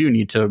 you do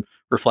need to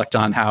reflect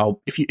on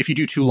how, if you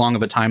do too long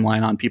of a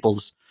timeline on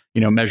people's,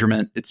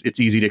 measurement, it's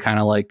easy to kind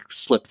of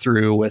slip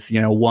through with,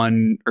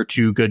 1 or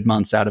 2 good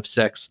months out of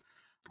 6.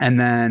 And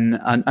then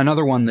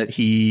another one that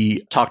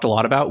he talked a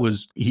lot about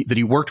was that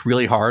he worked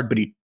really hard, but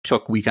he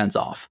took weekends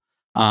off.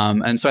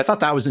 And so I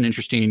thought that was an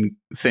interesting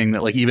thing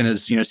that even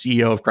as,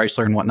 CEO of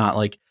Chrysler and whatnot,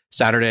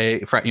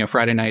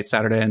 Friday night,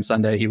 Saturday and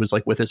Sunday, he was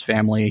with his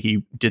family.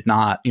 He did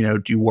not,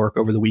 do work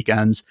over the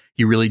weekends.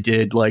 He really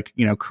did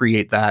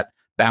create that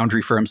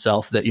boundary for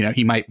himself that,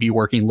 he might be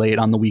working late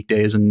on the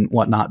weekdays and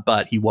whatnot,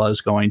 but he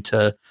was going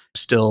to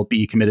still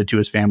be committed to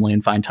his family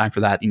and find time for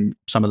that in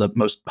some of the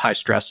most high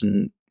stress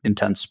and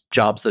intense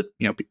jobs that,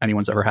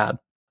 anyone's ever had.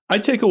 I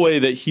take away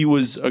that he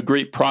was a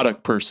great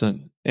product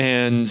person.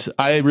 And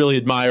I really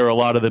admire a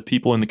lot of the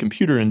people in the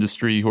computer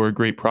industry who are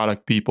great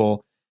product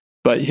people.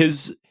 But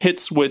his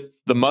hits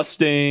with the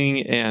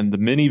Mustang and the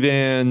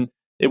minivan,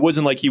 it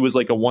wasn't like he was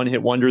a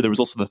one-hit wonder. There was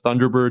also the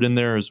Thunderbird in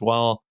there as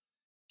well.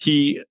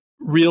 He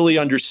really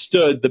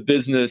understood the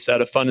business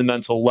at a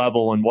fundamental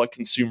level and what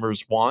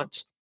consumers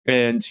want.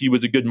 And he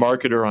was a good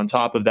marketer on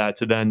top of that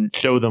to then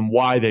show them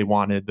why they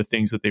wanted the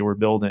things that they were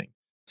building.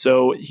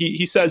 So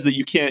he says that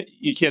you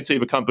can't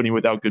save a company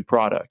without good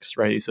products,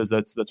 right? He says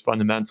that's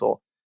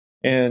fundamental.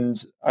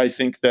 And I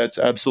think that's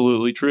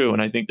absolutely true.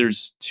 And I think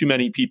there's too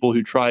many people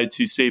who try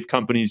to save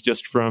companies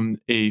just from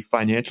a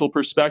financial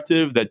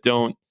perspective that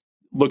don't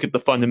look at the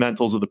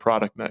fundamentals of the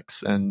product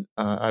mix. And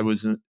I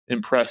was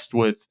impressed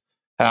with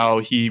how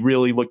he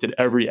really looked at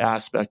every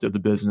aspect of the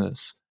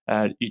business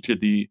at each of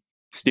the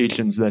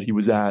stations that he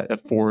was at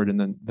Ford and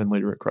then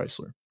later at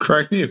Chrysler.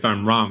 Correct me if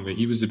I'm wrong, but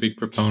he was a big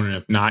proponent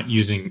of not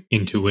using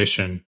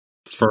intuition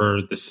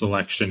for the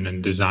selection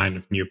and design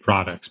of new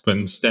products, but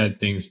instead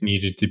things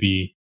needed to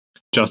be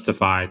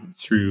justified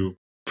through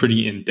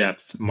pretty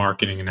in-depth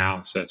marketing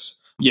analysis.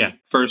 Yeah,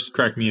 first,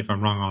 correct me if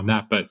I'm wrong on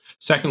that. But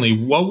secondly,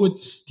 what would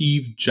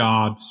Steve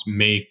Jobs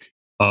make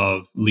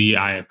of Lee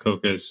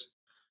Iacocca's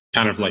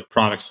kind of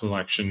product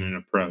selection and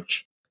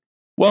approach?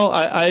 Well,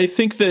 I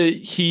think that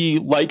he,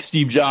 like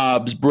Steve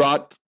Jobs,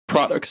 brought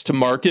products to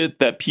market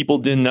that people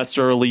didn't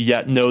necessarily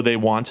yet know they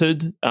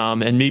wanted.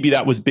 And maybe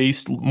that was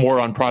based more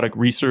on product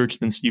research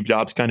than Steve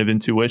Jobs' kind of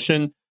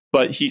intuition.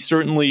 But he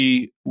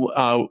certainly,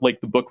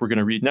 like the book we're going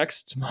to read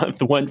next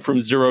month, went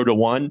from 0 to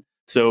 1.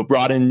 So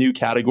brought in new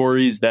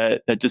categories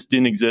that just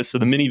didn't exist. So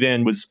the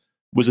minivan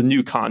was a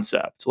new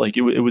concept.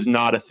 It was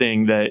not a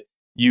thing that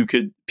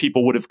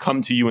people would have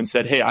come to you and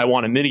said, hey, I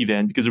want a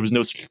minivan, because there was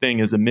no such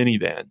thing as a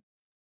minivan.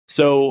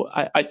 So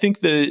I think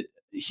that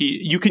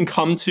you can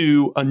come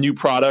to a new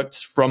product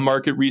from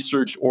market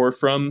research or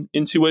from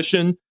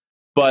intuition,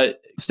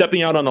 but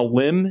stepping out on a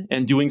limb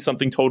and doing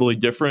something totally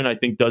different, I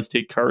think does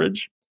take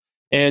courage.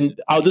 And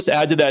I'll just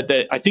add to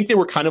that I think they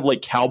were kind of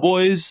like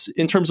cowboys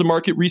in terms of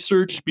market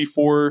research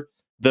before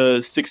the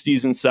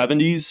 60s and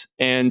 70s.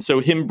 And so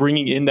him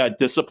bringing in that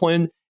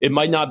discipline, it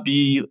might not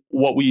be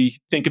what we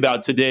think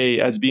about today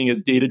as being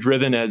as data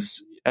driven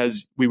as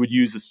we would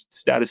use a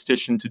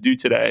statistician to do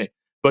today.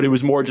 But it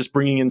was more just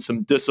bringing in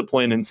some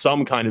discipline and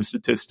some kind of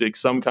statistics,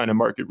 some kind of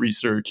market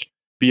research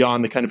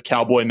beyond the kind of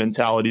cowboy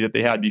mentality that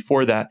they had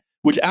before that,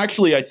 which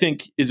actually I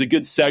think is a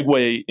good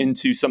segue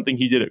into something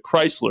he did at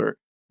Chrysler,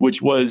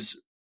 which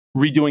was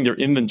redoing their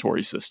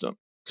inventory system.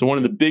 So one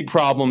of the big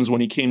problems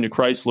when he came to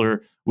Chrysler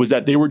was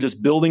that they were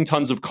just building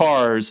tons of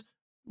cars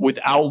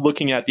without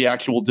looking at the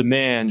actual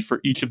demand for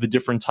each of the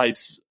different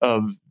types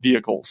of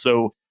vehicles.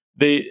 So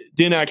they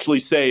didn't actually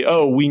say,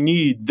 oh, we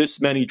need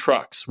this many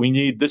trucks, we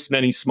need this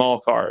many small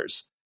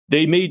cars.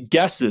 They made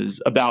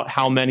guesses about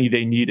how many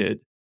they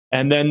needed.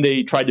 And then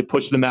they tried to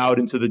push them out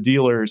into the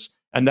dealers.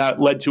 And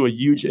that led to a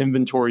huge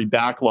inventory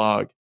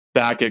backlog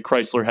back at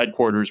Chrysler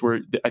headquarters,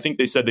 where I think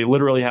they said they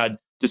literally had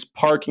just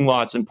parking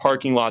lots and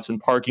parking lots and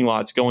parking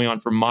lots going on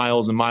for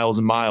miles and miles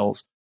and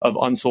miles of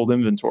unsold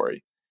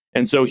inventory.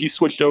 And so he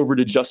switched over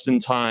to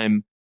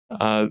just-in-time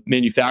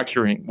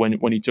manufacturing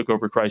when he took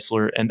over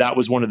Chrysler. And that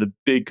was one of the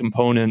big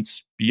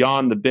components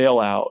beyond the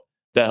bailout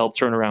that helped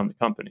turn around the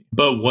company.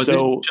 But was it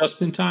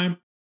just in time?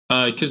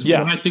 Because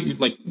when I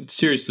think, like,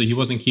 seriously, he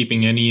wasn't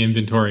keeping any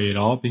inventory at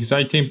all. Because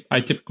I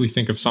typically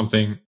think of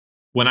something,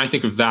 when I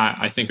think of that,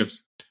 I think of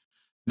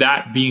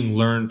that being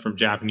learned from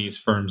Japanese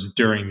firms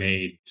during the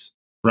 80s,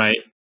 right?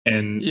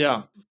 And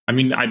I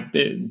mean,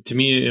 to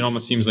me, it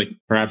almost seems like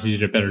perhaps he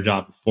did a better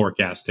job of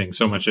forecasting,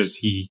 so much as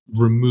he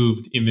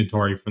removed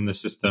inventory from the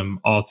system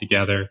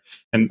altogether.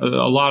 And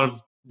a lot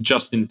of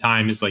just in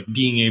time is like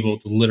being able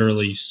to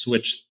literally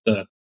switch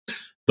the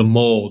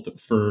mold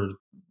for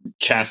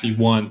chassis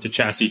 1 to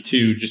chassis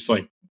 2, just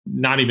like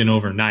not even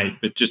overnight,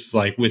 but just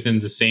like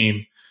within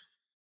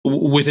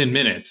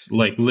minutes,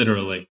 like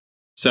literally.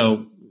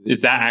 So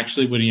is that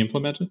actually what he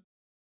implemented?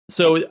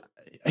 So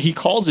he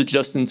calls it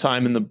just in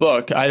time in the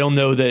book. I don't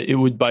know that it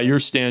would, by your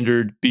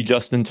standard, be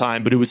just in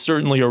time, but it was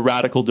certainly a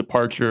radical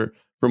departure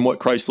from what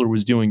Chrysler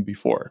was doing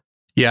before.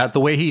 Yeah, the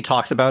way he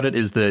talks about it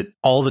is that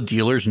all the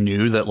dealers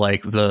knew that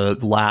like the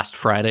last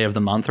Friday of the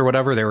month or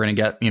whatever, they were going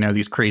to get,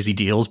 these crazy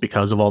deals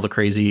because of all the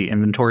crazy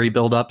inventory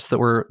buildups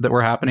that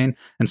were happening.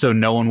 And so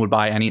no one would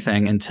buy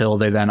anything until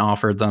they then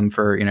offered them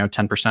for,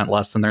 10%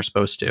 less than they're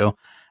supposed to.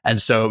 And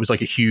so it was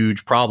like a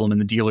huge problem. And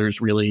the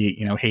dealers really,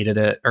 hated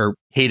it, or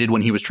hated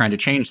when he was trying to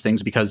change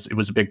things, because it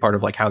was a big part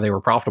of like how they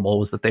were profitable,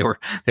 was that they were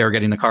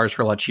getting the cars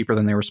for a lot cheaper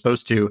than they were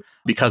supposed to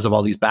because of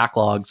all these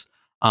backlogs.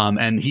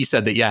 And he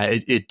said that,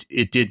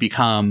 it did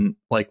become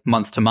like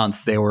month to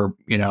month. They were,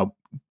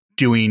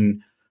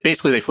 doing,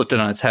 basically they flipped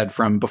it on its head.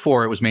 From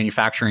before, it was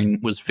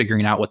manufacturing was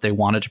figuring out what they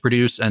wanted to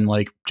produce and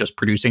like just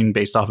producing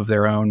based off of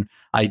their own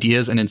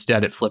ideas. And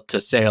instead it flipped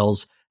to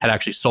sales, had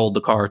actually sold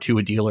the car to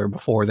a dealer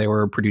before they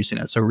were producing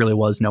it. So it really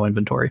was no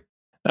inventory.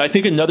 I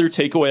think another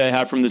takeaway I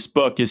have from this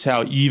book is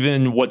how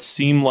even what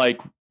seem like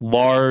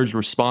large,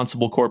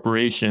 responsible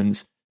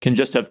corporations can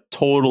just have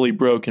totally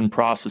broken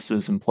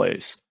processes in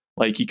place.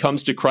 Like he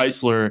comes to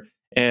Chrysler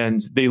and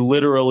they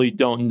literally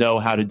don't know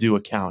how to do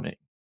accounting,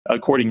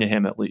 according to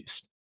him at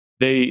least.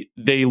 They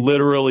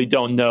literally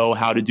don't know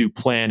how to do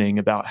planning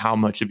about how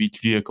much of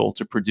each vehicle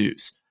to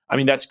produce. I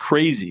mean, that's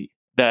crazy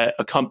that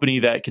a company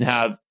that can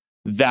have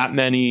that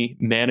many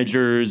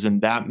managers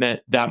and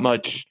that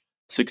much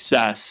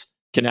success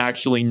can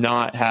actually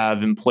not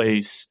have in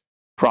place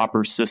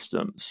proper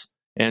systems.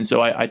 And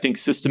so I think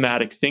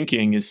systematic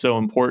thinking is so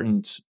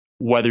important,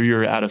 whether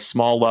you're at a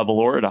small level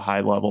or at a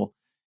high level.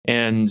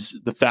 And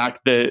the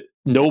fact that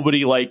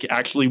nobody like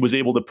actually was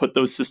able to put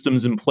those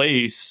systems in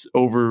place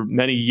over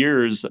many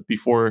years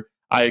before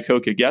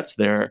Iacocca gets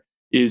there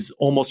is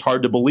almost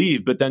hard to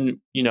believe. But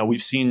then,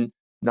 we've seen,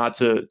 not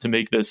to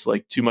make this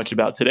like too much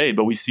about today,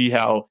 but we see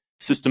how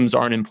systems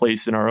aren't in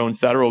place in our own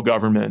federal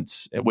government,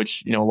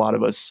 which, a lot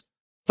of us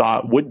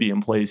thought would be in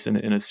place in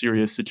a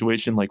serious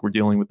situation like we're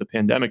dealing with the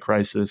pandemic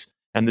crisis.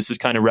 And this is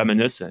kind of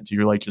reminiscent.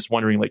 You're like just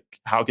wondering, like,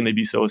 how can they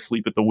be so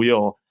asleep at the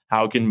wheel?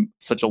 How can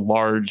such a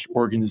large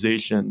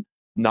organization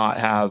not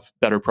have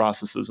better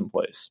processes in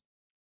place?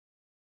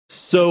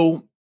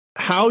 So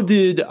how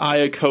did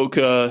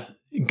Iacocca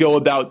go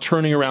about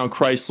turning around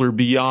Chrysler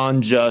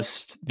beyond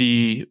just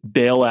the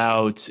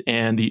bailout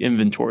and the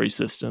inventory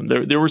system?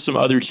 There were some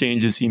other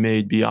changes he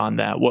made beyond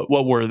that.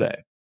 What were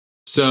they?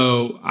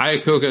 So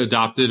Iacocca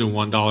adopted a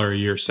 $1 a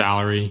year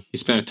salary. He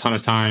spent a ton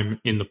of time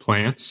in the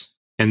plants.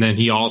 And then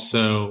he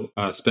also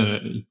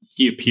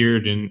he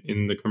appeared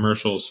in the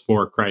commercials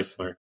for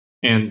Chrysler.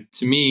 And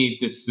to me,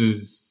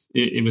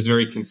 it was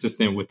very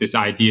consistent with this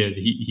idea that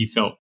he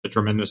felt a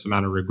tremendous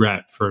amount of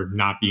regret for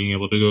not being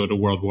able to go to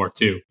World War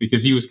II,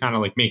 because he was kind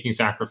of like making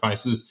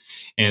sacrifices.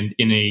 And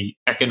in a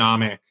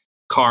economic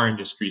car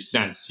industry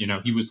sense,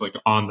 he was like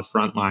on the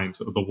front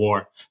lines of the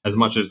war as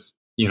much as,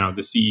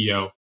 the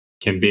CEO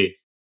can be.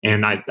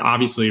 And I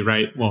obviously,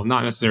 right, well,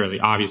 not necessarily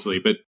obviously,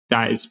 but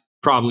that is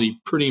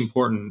probably pretty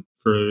important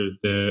for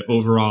the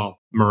overall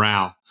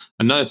morale.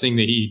 Another thing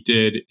that he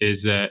did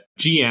is that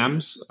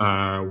GM's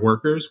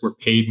workers were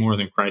paid more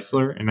than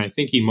Chrysler. And I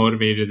think he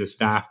motivated the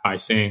staff by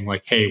saying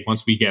like, hey,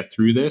 once we get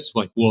through this,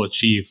 like we'll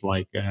achieve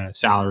like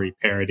salary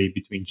parity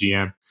between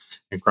GM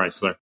and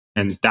Chrysler.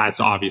 And that's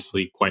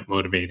obviously quite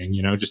motivating,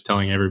 just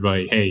telling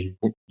everybody, hey,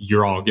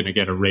 you're all going to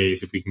get a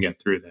raise if we can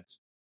get through this.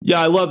 Yeah,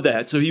 I love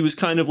that. So he was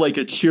kind of like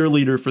a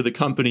cheerleader for the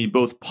company,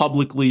 both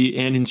publicly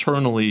and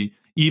internally,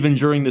 even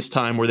during this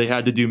time where they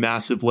had to do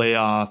massive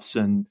layoffs,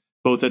 and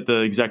both at the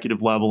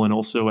executive level and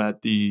also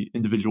at the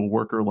individual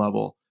worker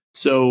level.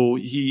 So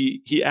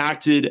he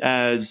acted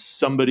as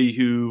somebody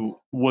who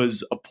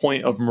was a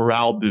point of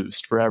morale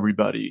boost for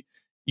everybody,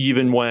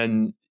 even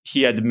when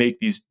he had to make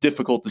these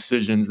difficult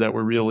decisions that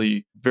were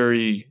really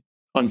very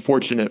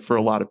unfortunate for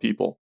a lot of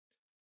people.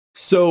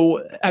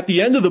 So at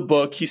the end of the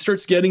book, he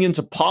starts getting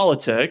into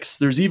politics.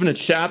 There's even a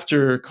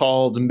chapter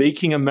called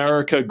Making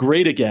America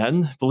Great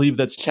Again. I believe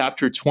that's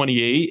chapter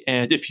 28.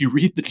 And if you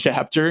read the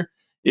chapter,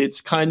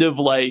 it's kind of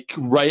like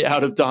right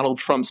out of Donald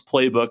Trump's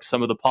playbook,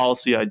 some of the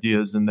policy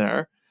ideas in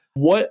there.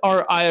 What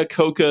are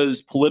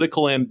Iacocca's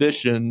political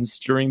ambitions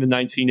during the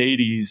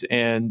 1980s,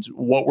 and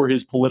what were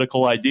his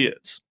political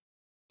ideas?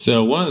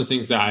 So one of the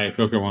things that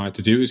Iacocca wanted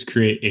to do is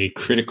create a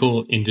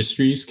critical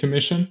industries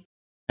commission.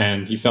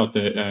 And he felt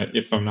that,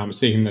 if I'm not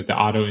mistaken, that the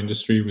auto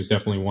industry was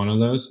definitely one of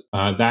those.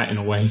 That, in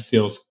a way,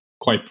 feels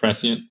quite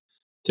prescient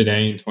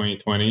today in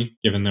 2020,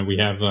 given that we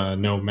have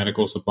no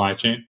medical supply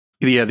chain.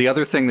 Yeah, the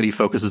other thing that he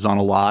focuses on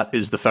a lot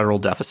is the federal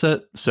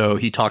deficit. So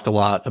he talked a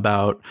lot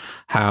about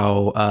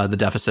how the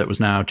deficit was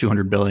now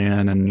 $200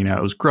 billion, and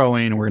it was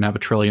growing. We're going to have $1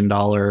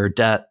 trillion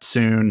debt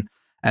soon.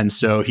 And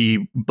so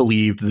he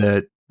believed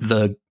that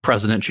the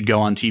president should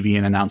go on TV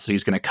and announce that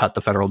he's going to cut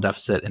the federal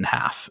deficit in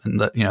half, and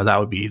that that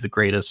would be the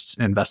greatest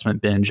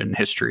investment binge in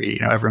history.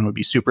 Everyone would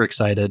be super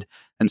excited.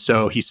 And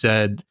so he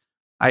said,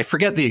 I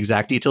forget the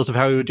exact details of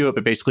how he would do it,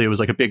 but basically it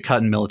was like a big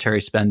cut in military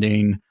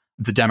spending.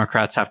 The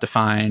Democrats have to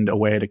find a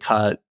way to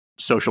cut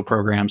social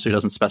programs, so he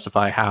doesn't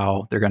specify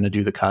how they're going to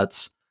do the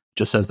cuts,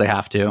 just says they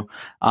have to.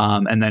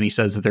 And then he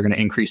says that they're going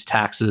to increase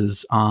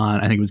taxes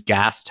on, I think it was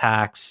gas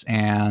tax,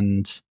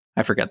 and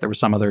I forget, there was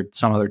some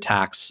other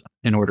tax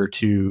in order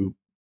to,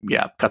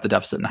 cut the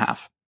deficit in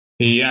half.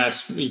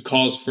 He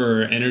calls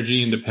for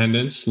energy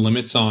independence,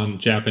 limits on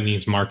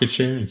Japanese market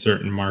share in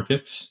certain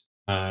markets.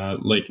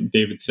 Like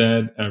David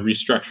said,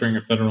 restructuring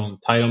of federal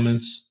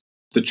entitlements,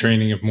 the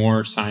training of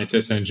more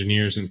scientists,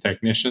 engineers, and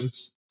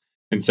technicians,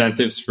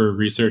 incentives for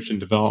research and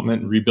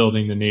development,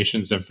 rebuilding the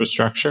nation's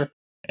infrastructure,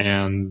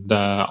 and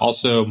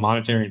also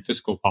monetary and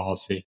fiscal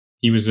policy.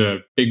 He was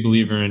a big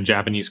believer in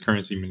Japanese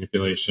currency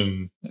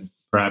manipulation.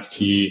 Perhaps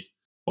he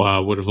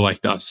would have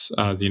liked us,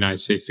 the United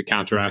States, to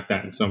counteract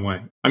that in some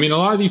way. I mean, a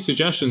lot of these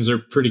suggestions are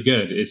pretty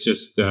good. It's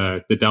just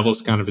the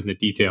devil's kind of in the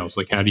details.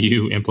 Like, how do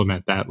you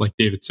implement that? Like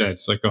David said,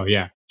 it's like, oh,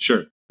 yeah,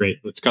 sure, great.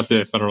 Let's cut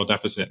the federal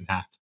deficit in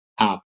half.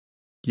 How?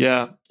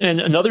 Yeah.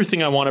 And another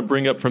thing I want to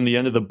bring up from the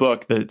end of the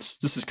book, this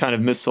is kind of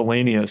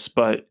miscellaneous,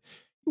 but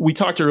we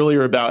talked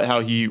earlier about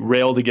how he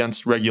railed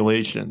against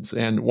regulations.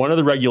 And one of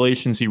the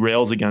regulations he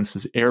rails against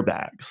is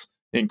airbags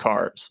in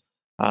cars.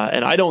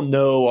 And I don't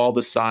know all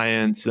the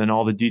science and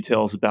all the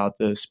details about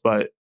this,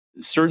 but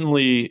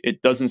certainly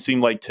it doesn't seem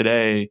like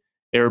today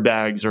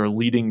airbags are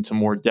leading to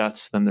more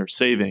deaths than they're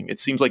saving. It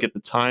seems like at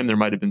the time there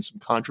might have been some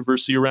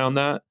controversy around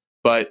that,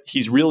 but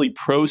he's really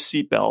pro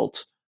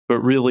seatbelt, but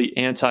really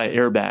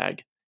anti-airbag.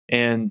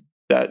 And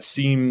that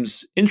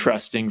seems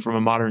interesting from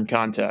a modern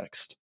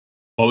context.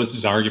 What was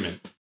his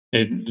argument?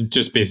 It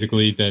just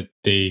basically that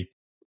they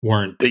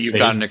weren't that you've safe.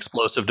 got an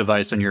explosive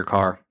device in your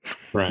car.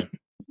 Right.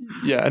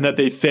 Yeah, and that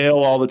they fail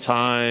all the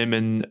time.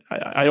 And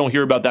I don't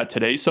hear about that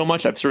today so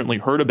much. I've certainly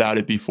heard about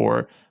it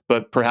before,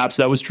 but perhaps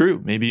that was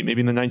true. Maybe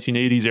in the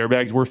 1980s,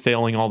 airbags were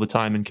failing all the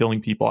time and killing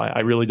people.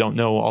 I really don't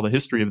know all the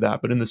history of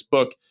that. But in this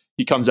book,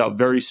 he comes out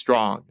very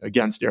strong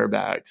against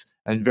airbags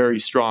and very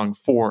strong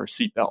for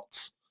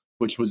seatbelts,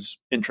 which was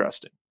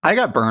interesting. I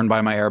got burned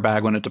by my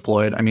airbag when it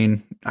deployed. I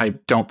mean, I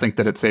don't think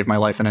that it saved my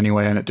life in any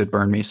way, and it did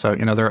burn me. So,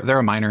 they're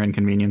a minor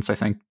inconvenience, I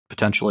think,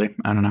 potentially.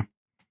 I don't know.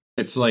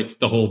 It's like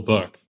the whole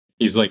book.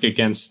 He's like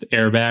against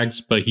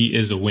airbags, but he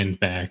is a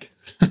windbag.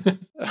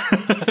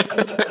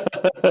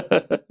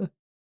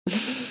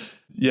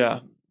 Yeah.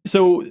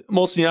 So,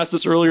 Molson, you asked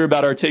us earlier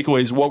about our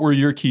takeaways. What were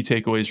your key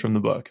takeaways from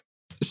the book?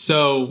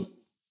 So,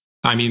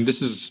 I mean,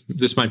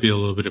 this might be a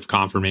little bit of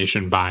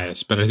confirmation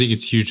bias, but I think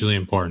it's hugely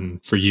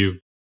important for you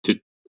to,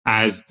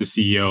 as the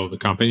CEO of the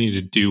company,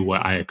 to do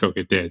what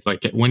Iacocca did.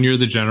 Like, when you're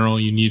the general,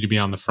 you need to be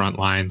on the front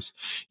lines.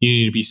 You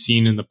need to be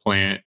seen in the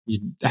plant.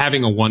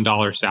 Having a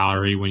 $1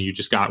 salary when you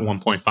just got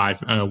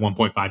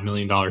 $1.5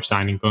 million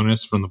signing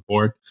bonus from the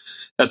board,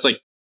 that's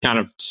like kind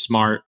of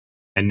smart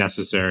and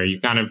necessary.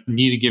 You kind of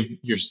need to give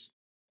yourself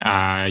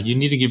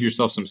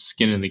some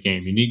skin in the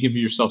game. You need to give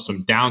yourself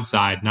some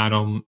downside, not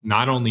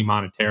only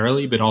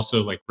monetarily, but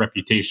also like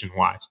reputation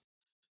wise.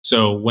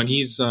 So when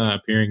he's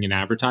appearing in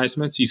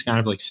advertisements, he's kind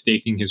of like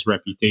staking his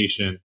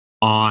reputation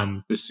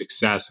on the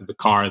success of the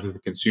car that the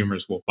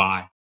consumers will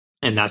buy.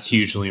 And that's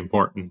hugely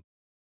important.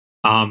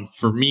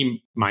 For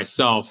me,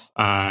 myself,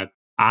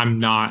 I'm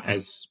not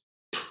as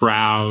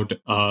proud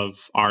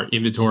of our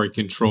inventory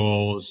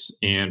controls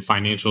and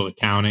financial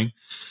accounting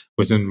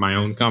within my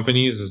own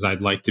companies as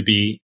I'd like to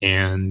be.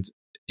 And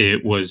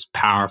it was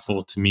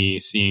powerful to me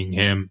seeing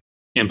him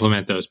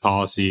implement those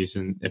policies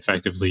and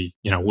effectively,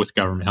 with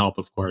government help,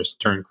 of course,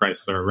 turn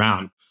Chrysler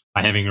around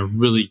by having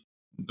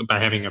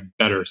a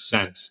better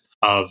sense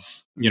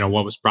of,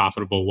 what was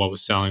profitable, what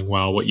was selling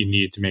well, what you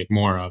needed to make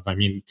more of. I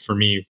mean, for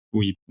me,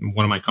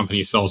 one of my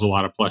companies sells a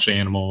lot of plush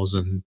animals,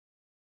 and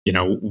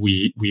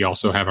we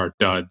also have our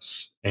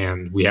duds,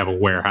 and we have a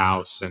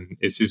warehouse, and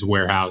is his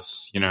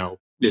warehouse,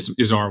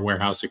 is our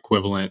warehouse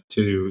equivalent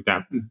to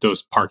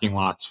those parking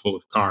lots full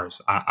of cars?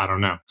 I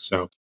don't know.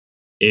 So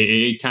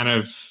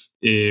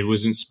it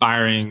was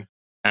inspiring.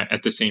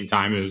 At the same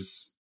time,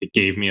 it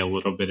gave me a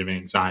little bit of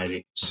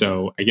anxiety.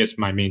 So I guess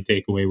my main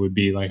takeaway would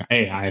be like,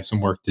 hey, I have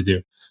some work to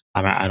do.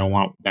 I don't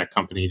want that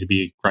company to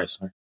be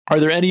Chrysler. Are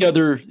there any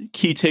other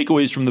key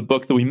takeaways from the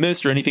book that we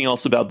missed, or anything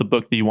else about the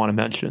book that you want to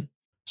mention?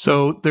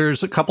 So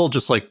there's a couple,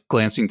 just like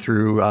glancing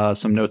through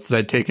some notes that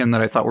I'd taken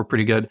that I thought were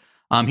pretty good.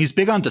 He's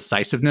big on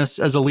decisiveness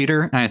as a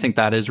leader. And I think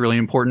that is really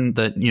important,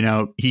 that,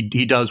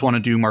 he does want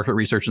to do market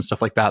research and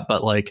stuff like that,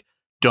 but like,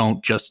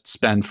 don't just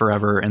spend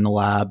forever in the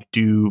lab.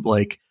 Do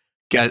like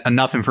get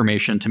enough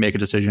information to make a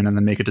decision, and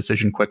then make a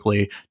decision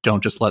quickly.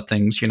 Don't just let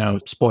things,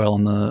 spoil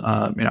on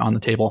the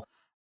table.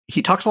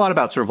 He talks a lot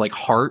about sort of like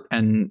heart,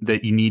 and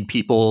that you need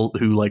people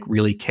who like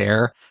really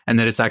care, and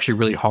that it's actually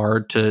really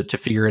hard to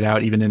figure it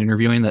out even in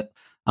interviewing. That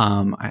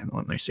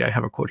let me see, I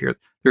have a quote here.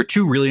 There are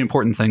two really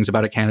important things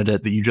about a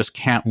candidate that you just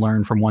can't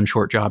learn from one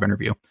short job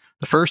interview.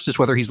 The first is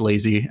whether he's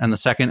lazy, and the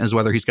second is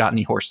whether he's got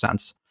any horse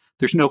sense.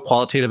 There's no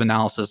qualitative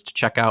analysis to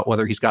check out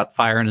whether he's got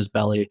fire in his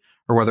belly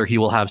or whether he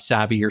will have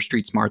savvy or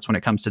street smarts when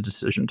it comes to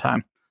decision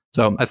time.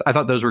 So I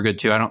thought those were good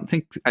too.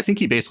 I think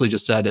he basically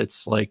just said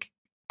it's like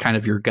kind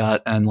of your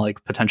gut, and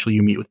like potentially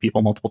you meet with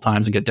people multiple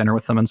times and get dinner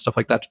with them and stuff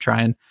like that to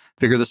try and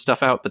figure this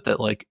stuff out. But that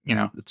like,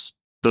 it's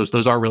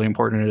those are really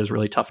important. It is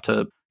really tough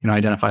to,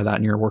 identify that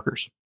in your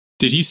workers.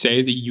 Did he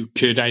say that you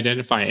could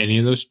identify any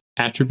of those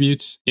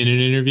attributes in an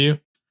interview?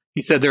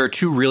 He said there are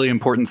two really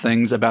important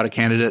things about a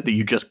candidate that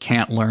you just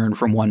can't learn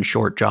from one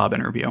short job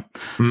interview.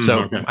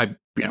 Okay. I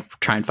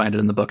try and find it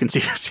in the book and see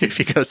if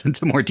he goes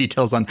into more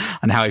details on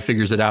how he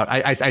figures it out.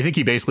 I think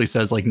he basically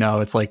says like,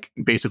 no, it's like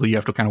basically you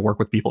have to kind of work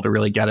with people to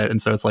really get it.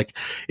 And so it's like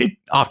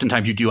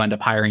oftentimes you do end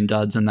up hiring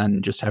duds and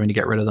then just having to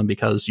get rid of them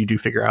because you do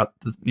figure out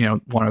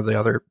one or the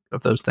other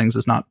of those things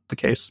is not the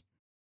case.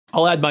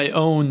 I'll add my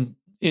own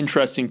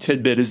interesting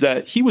tidbit is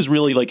that he was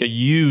really like a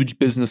huge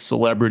business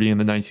celebrity in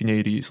the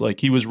 1980s. Like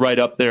he was right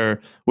up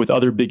there with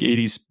other big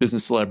 80s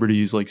business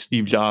celebrities like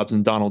Steve Jobs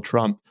and Donald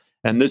Trump.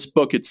 And this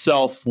book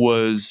itself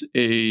was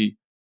a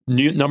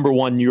number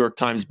one New York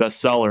Times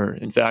bestseller.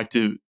 In fact,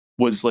 it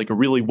was like a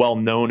really well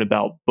known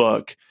about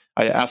book.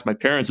 I asked my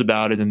parents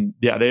about it, and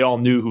yeah, they all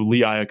knew who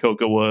Lee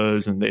Iacocca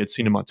was, and they had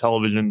seen him on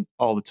television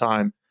all the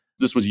time.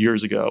 This was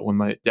years ago when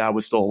my dad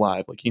was still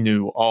alive. Like he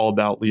knew all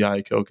about Lee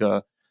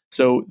Iacocca.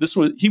 So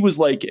he was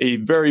like a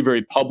very,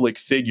 very public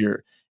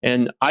figure.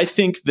 And I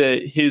think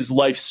that his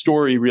life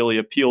story really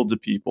appealed to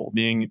people,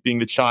 being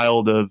the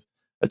child of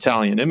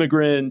Italian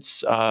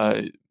immigrants,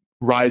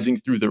 rising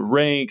through the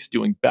ranks,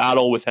 doing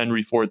battle with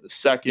Henry Ford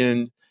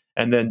II,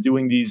 and then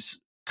doing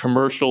these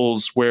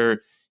commercials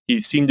where he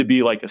seemed to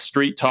be like a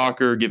straight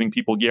talker, giving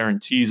people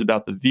guarantees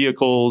about the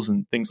vehicles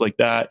and things like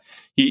that.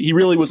 He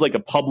really was like a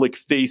public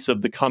face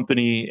of the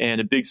company and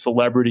a big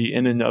celebrity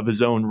in and of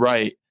his own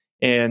right.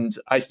 And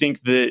I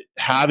think that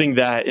having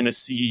that in a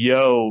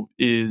CEO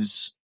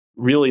is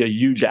really a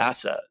huge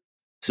asset.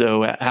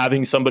 So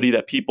having somebody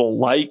that people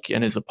like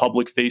and is a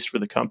public face for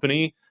the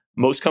company,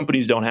 most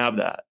companies don't have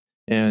that.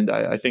 And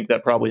I think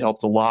that probably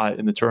helped a lot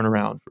in the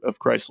turnaround of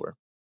Chrysler.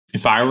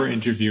 If I were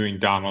interviewing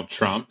Donald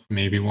Trump,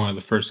 maybe one of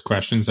the first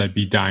questions I'd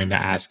be dying to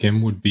ask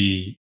him would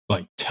be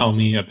like, tell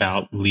me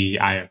about Lee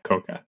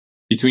Iacocca.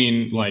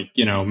 Between like,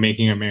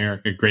 making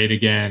America great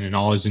again and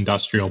all his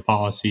industrial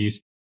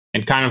policies,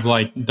 and kind of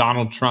like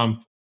Donald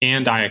Trump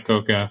and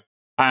Iacocca,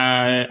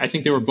 I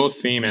think they were both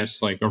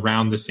famous like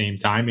around the same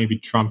time. Maybe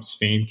Trump's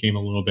fame came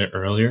a little bit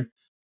earlier.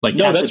 Like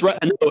that's right.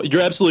 No,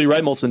 you're absolutely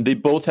right, Molson. They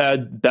both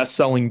had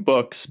best-selling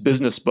books,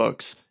 business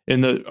books,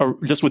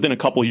 just within a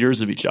couple of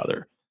years of each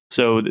other.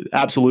 So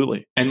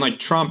absolutely. And like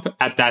Trump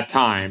at that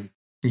time,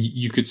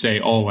 you could say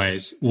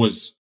always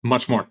was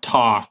much more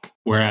talk,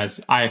 whereas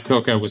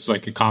Iacocca was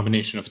like a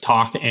combination of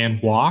talk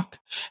and walk.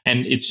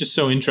 And it's just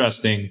so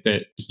interesting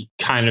that he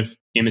kind of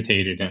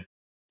imitated him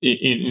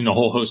in a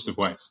whole host of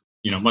ways.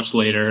 Much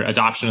later,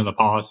 adoption of the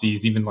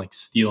policies, even like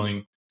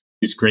stealing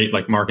these great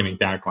like marketing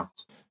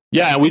taglines.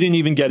 Yeah, we didn't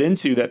even get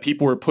into that.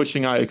 People were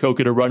pushing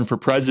Iacocca to run for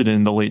president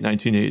in the late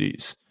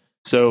 1980s.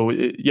 So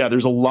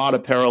there's a lot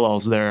of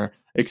parallels there,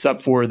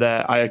 except for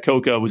that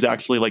Iacocca was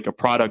actually like a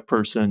product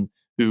person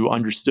who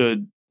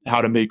understood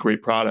how to make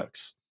great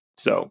products.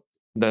 So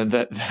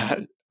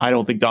that I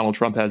don't think Donald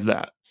Trump has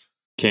that.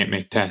 Can't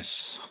make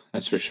tests,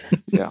 that's for sure.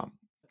 Yeah.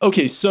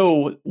 Okay,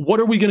 so what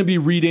are we going to be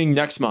reading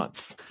next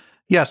month?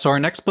 Yeah, so our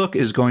next book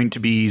is going to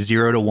be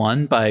 0 to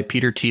 1 by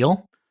Peter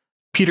Thiel.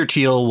 Peter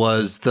Thiel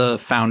was the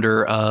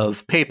founder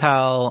of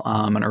PayPal,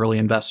 an early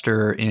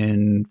investor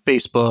in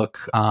Facebook,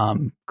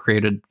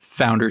 created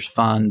Founders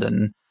Fund,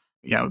 and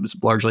it was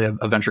largely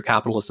a venture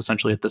capitalist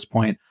essentially at this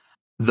point.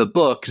 The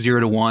book 0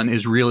 to 1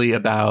 is really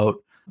about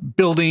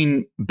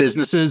building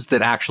businesses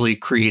that actually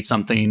create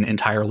something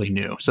entirely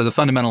new. So the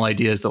fundamental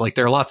idea is that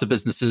there are lots of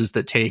businesses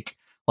that take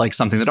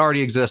something that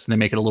already exists and they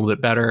make it a little bit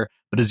better.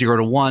 But a 0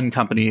 to 1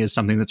 company is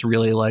something that's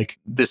really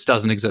this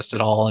doesn't exist at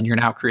all. And you're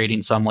now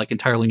creating some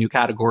entirely new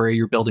category.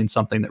 You're building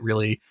something that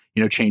really,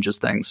 changes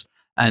things.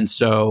 And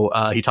so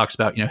he talks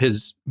about,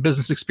 his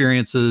business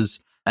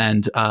experiences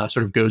and sort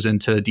of goes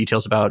into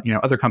details about,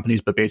 other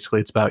companies. But basically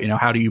it's about,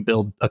 how do you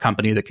build a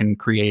company that can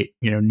create,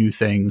 new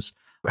things?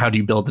 How do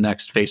you build the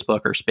next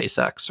Facebook or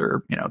SpaceX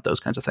or, those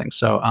kinds of things?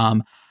 So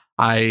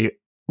I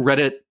read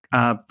it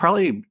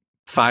probably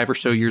 5 or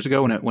so years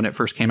ago when it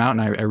first came out,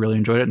 and I really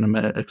enjoyed it, and I'm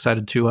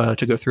excited to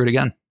go through it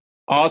again.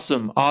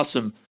 Awesome.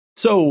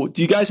 So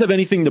do you guys have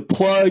anything to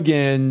plug,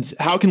 and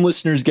how can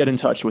listeners get in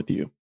touch with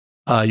you?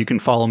 You can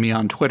follow me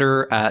on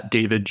Twitter at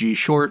David G.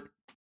 Short.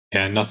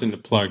 Yeah, nothing to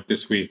plug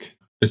this week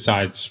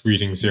besides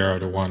reading 0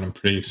 to 1. I'm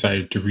pretty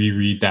excited to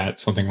reread that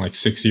something like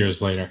 6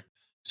 years later.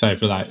 Excited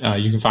for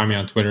that. You can find me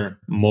on Twitter,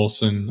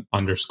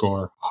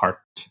 Molson_Hart.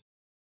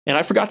 And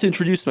I forgot to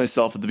introduce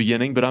myself at the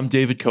beginning, but I'm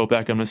David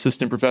Kopec. I'm an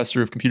assistant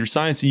professor of computer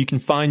science, and you can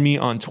find me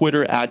on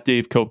Twitter at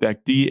Dave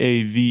Kopec,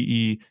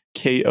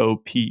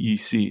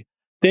 DAVEKOPEC.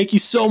 Thank you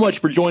so much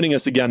for joining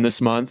us again this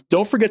month.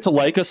 Don't forget to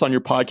like us on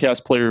your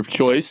podcast player of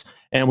choice,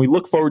 and we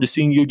look forward to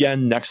seeing you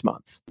again next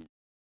month.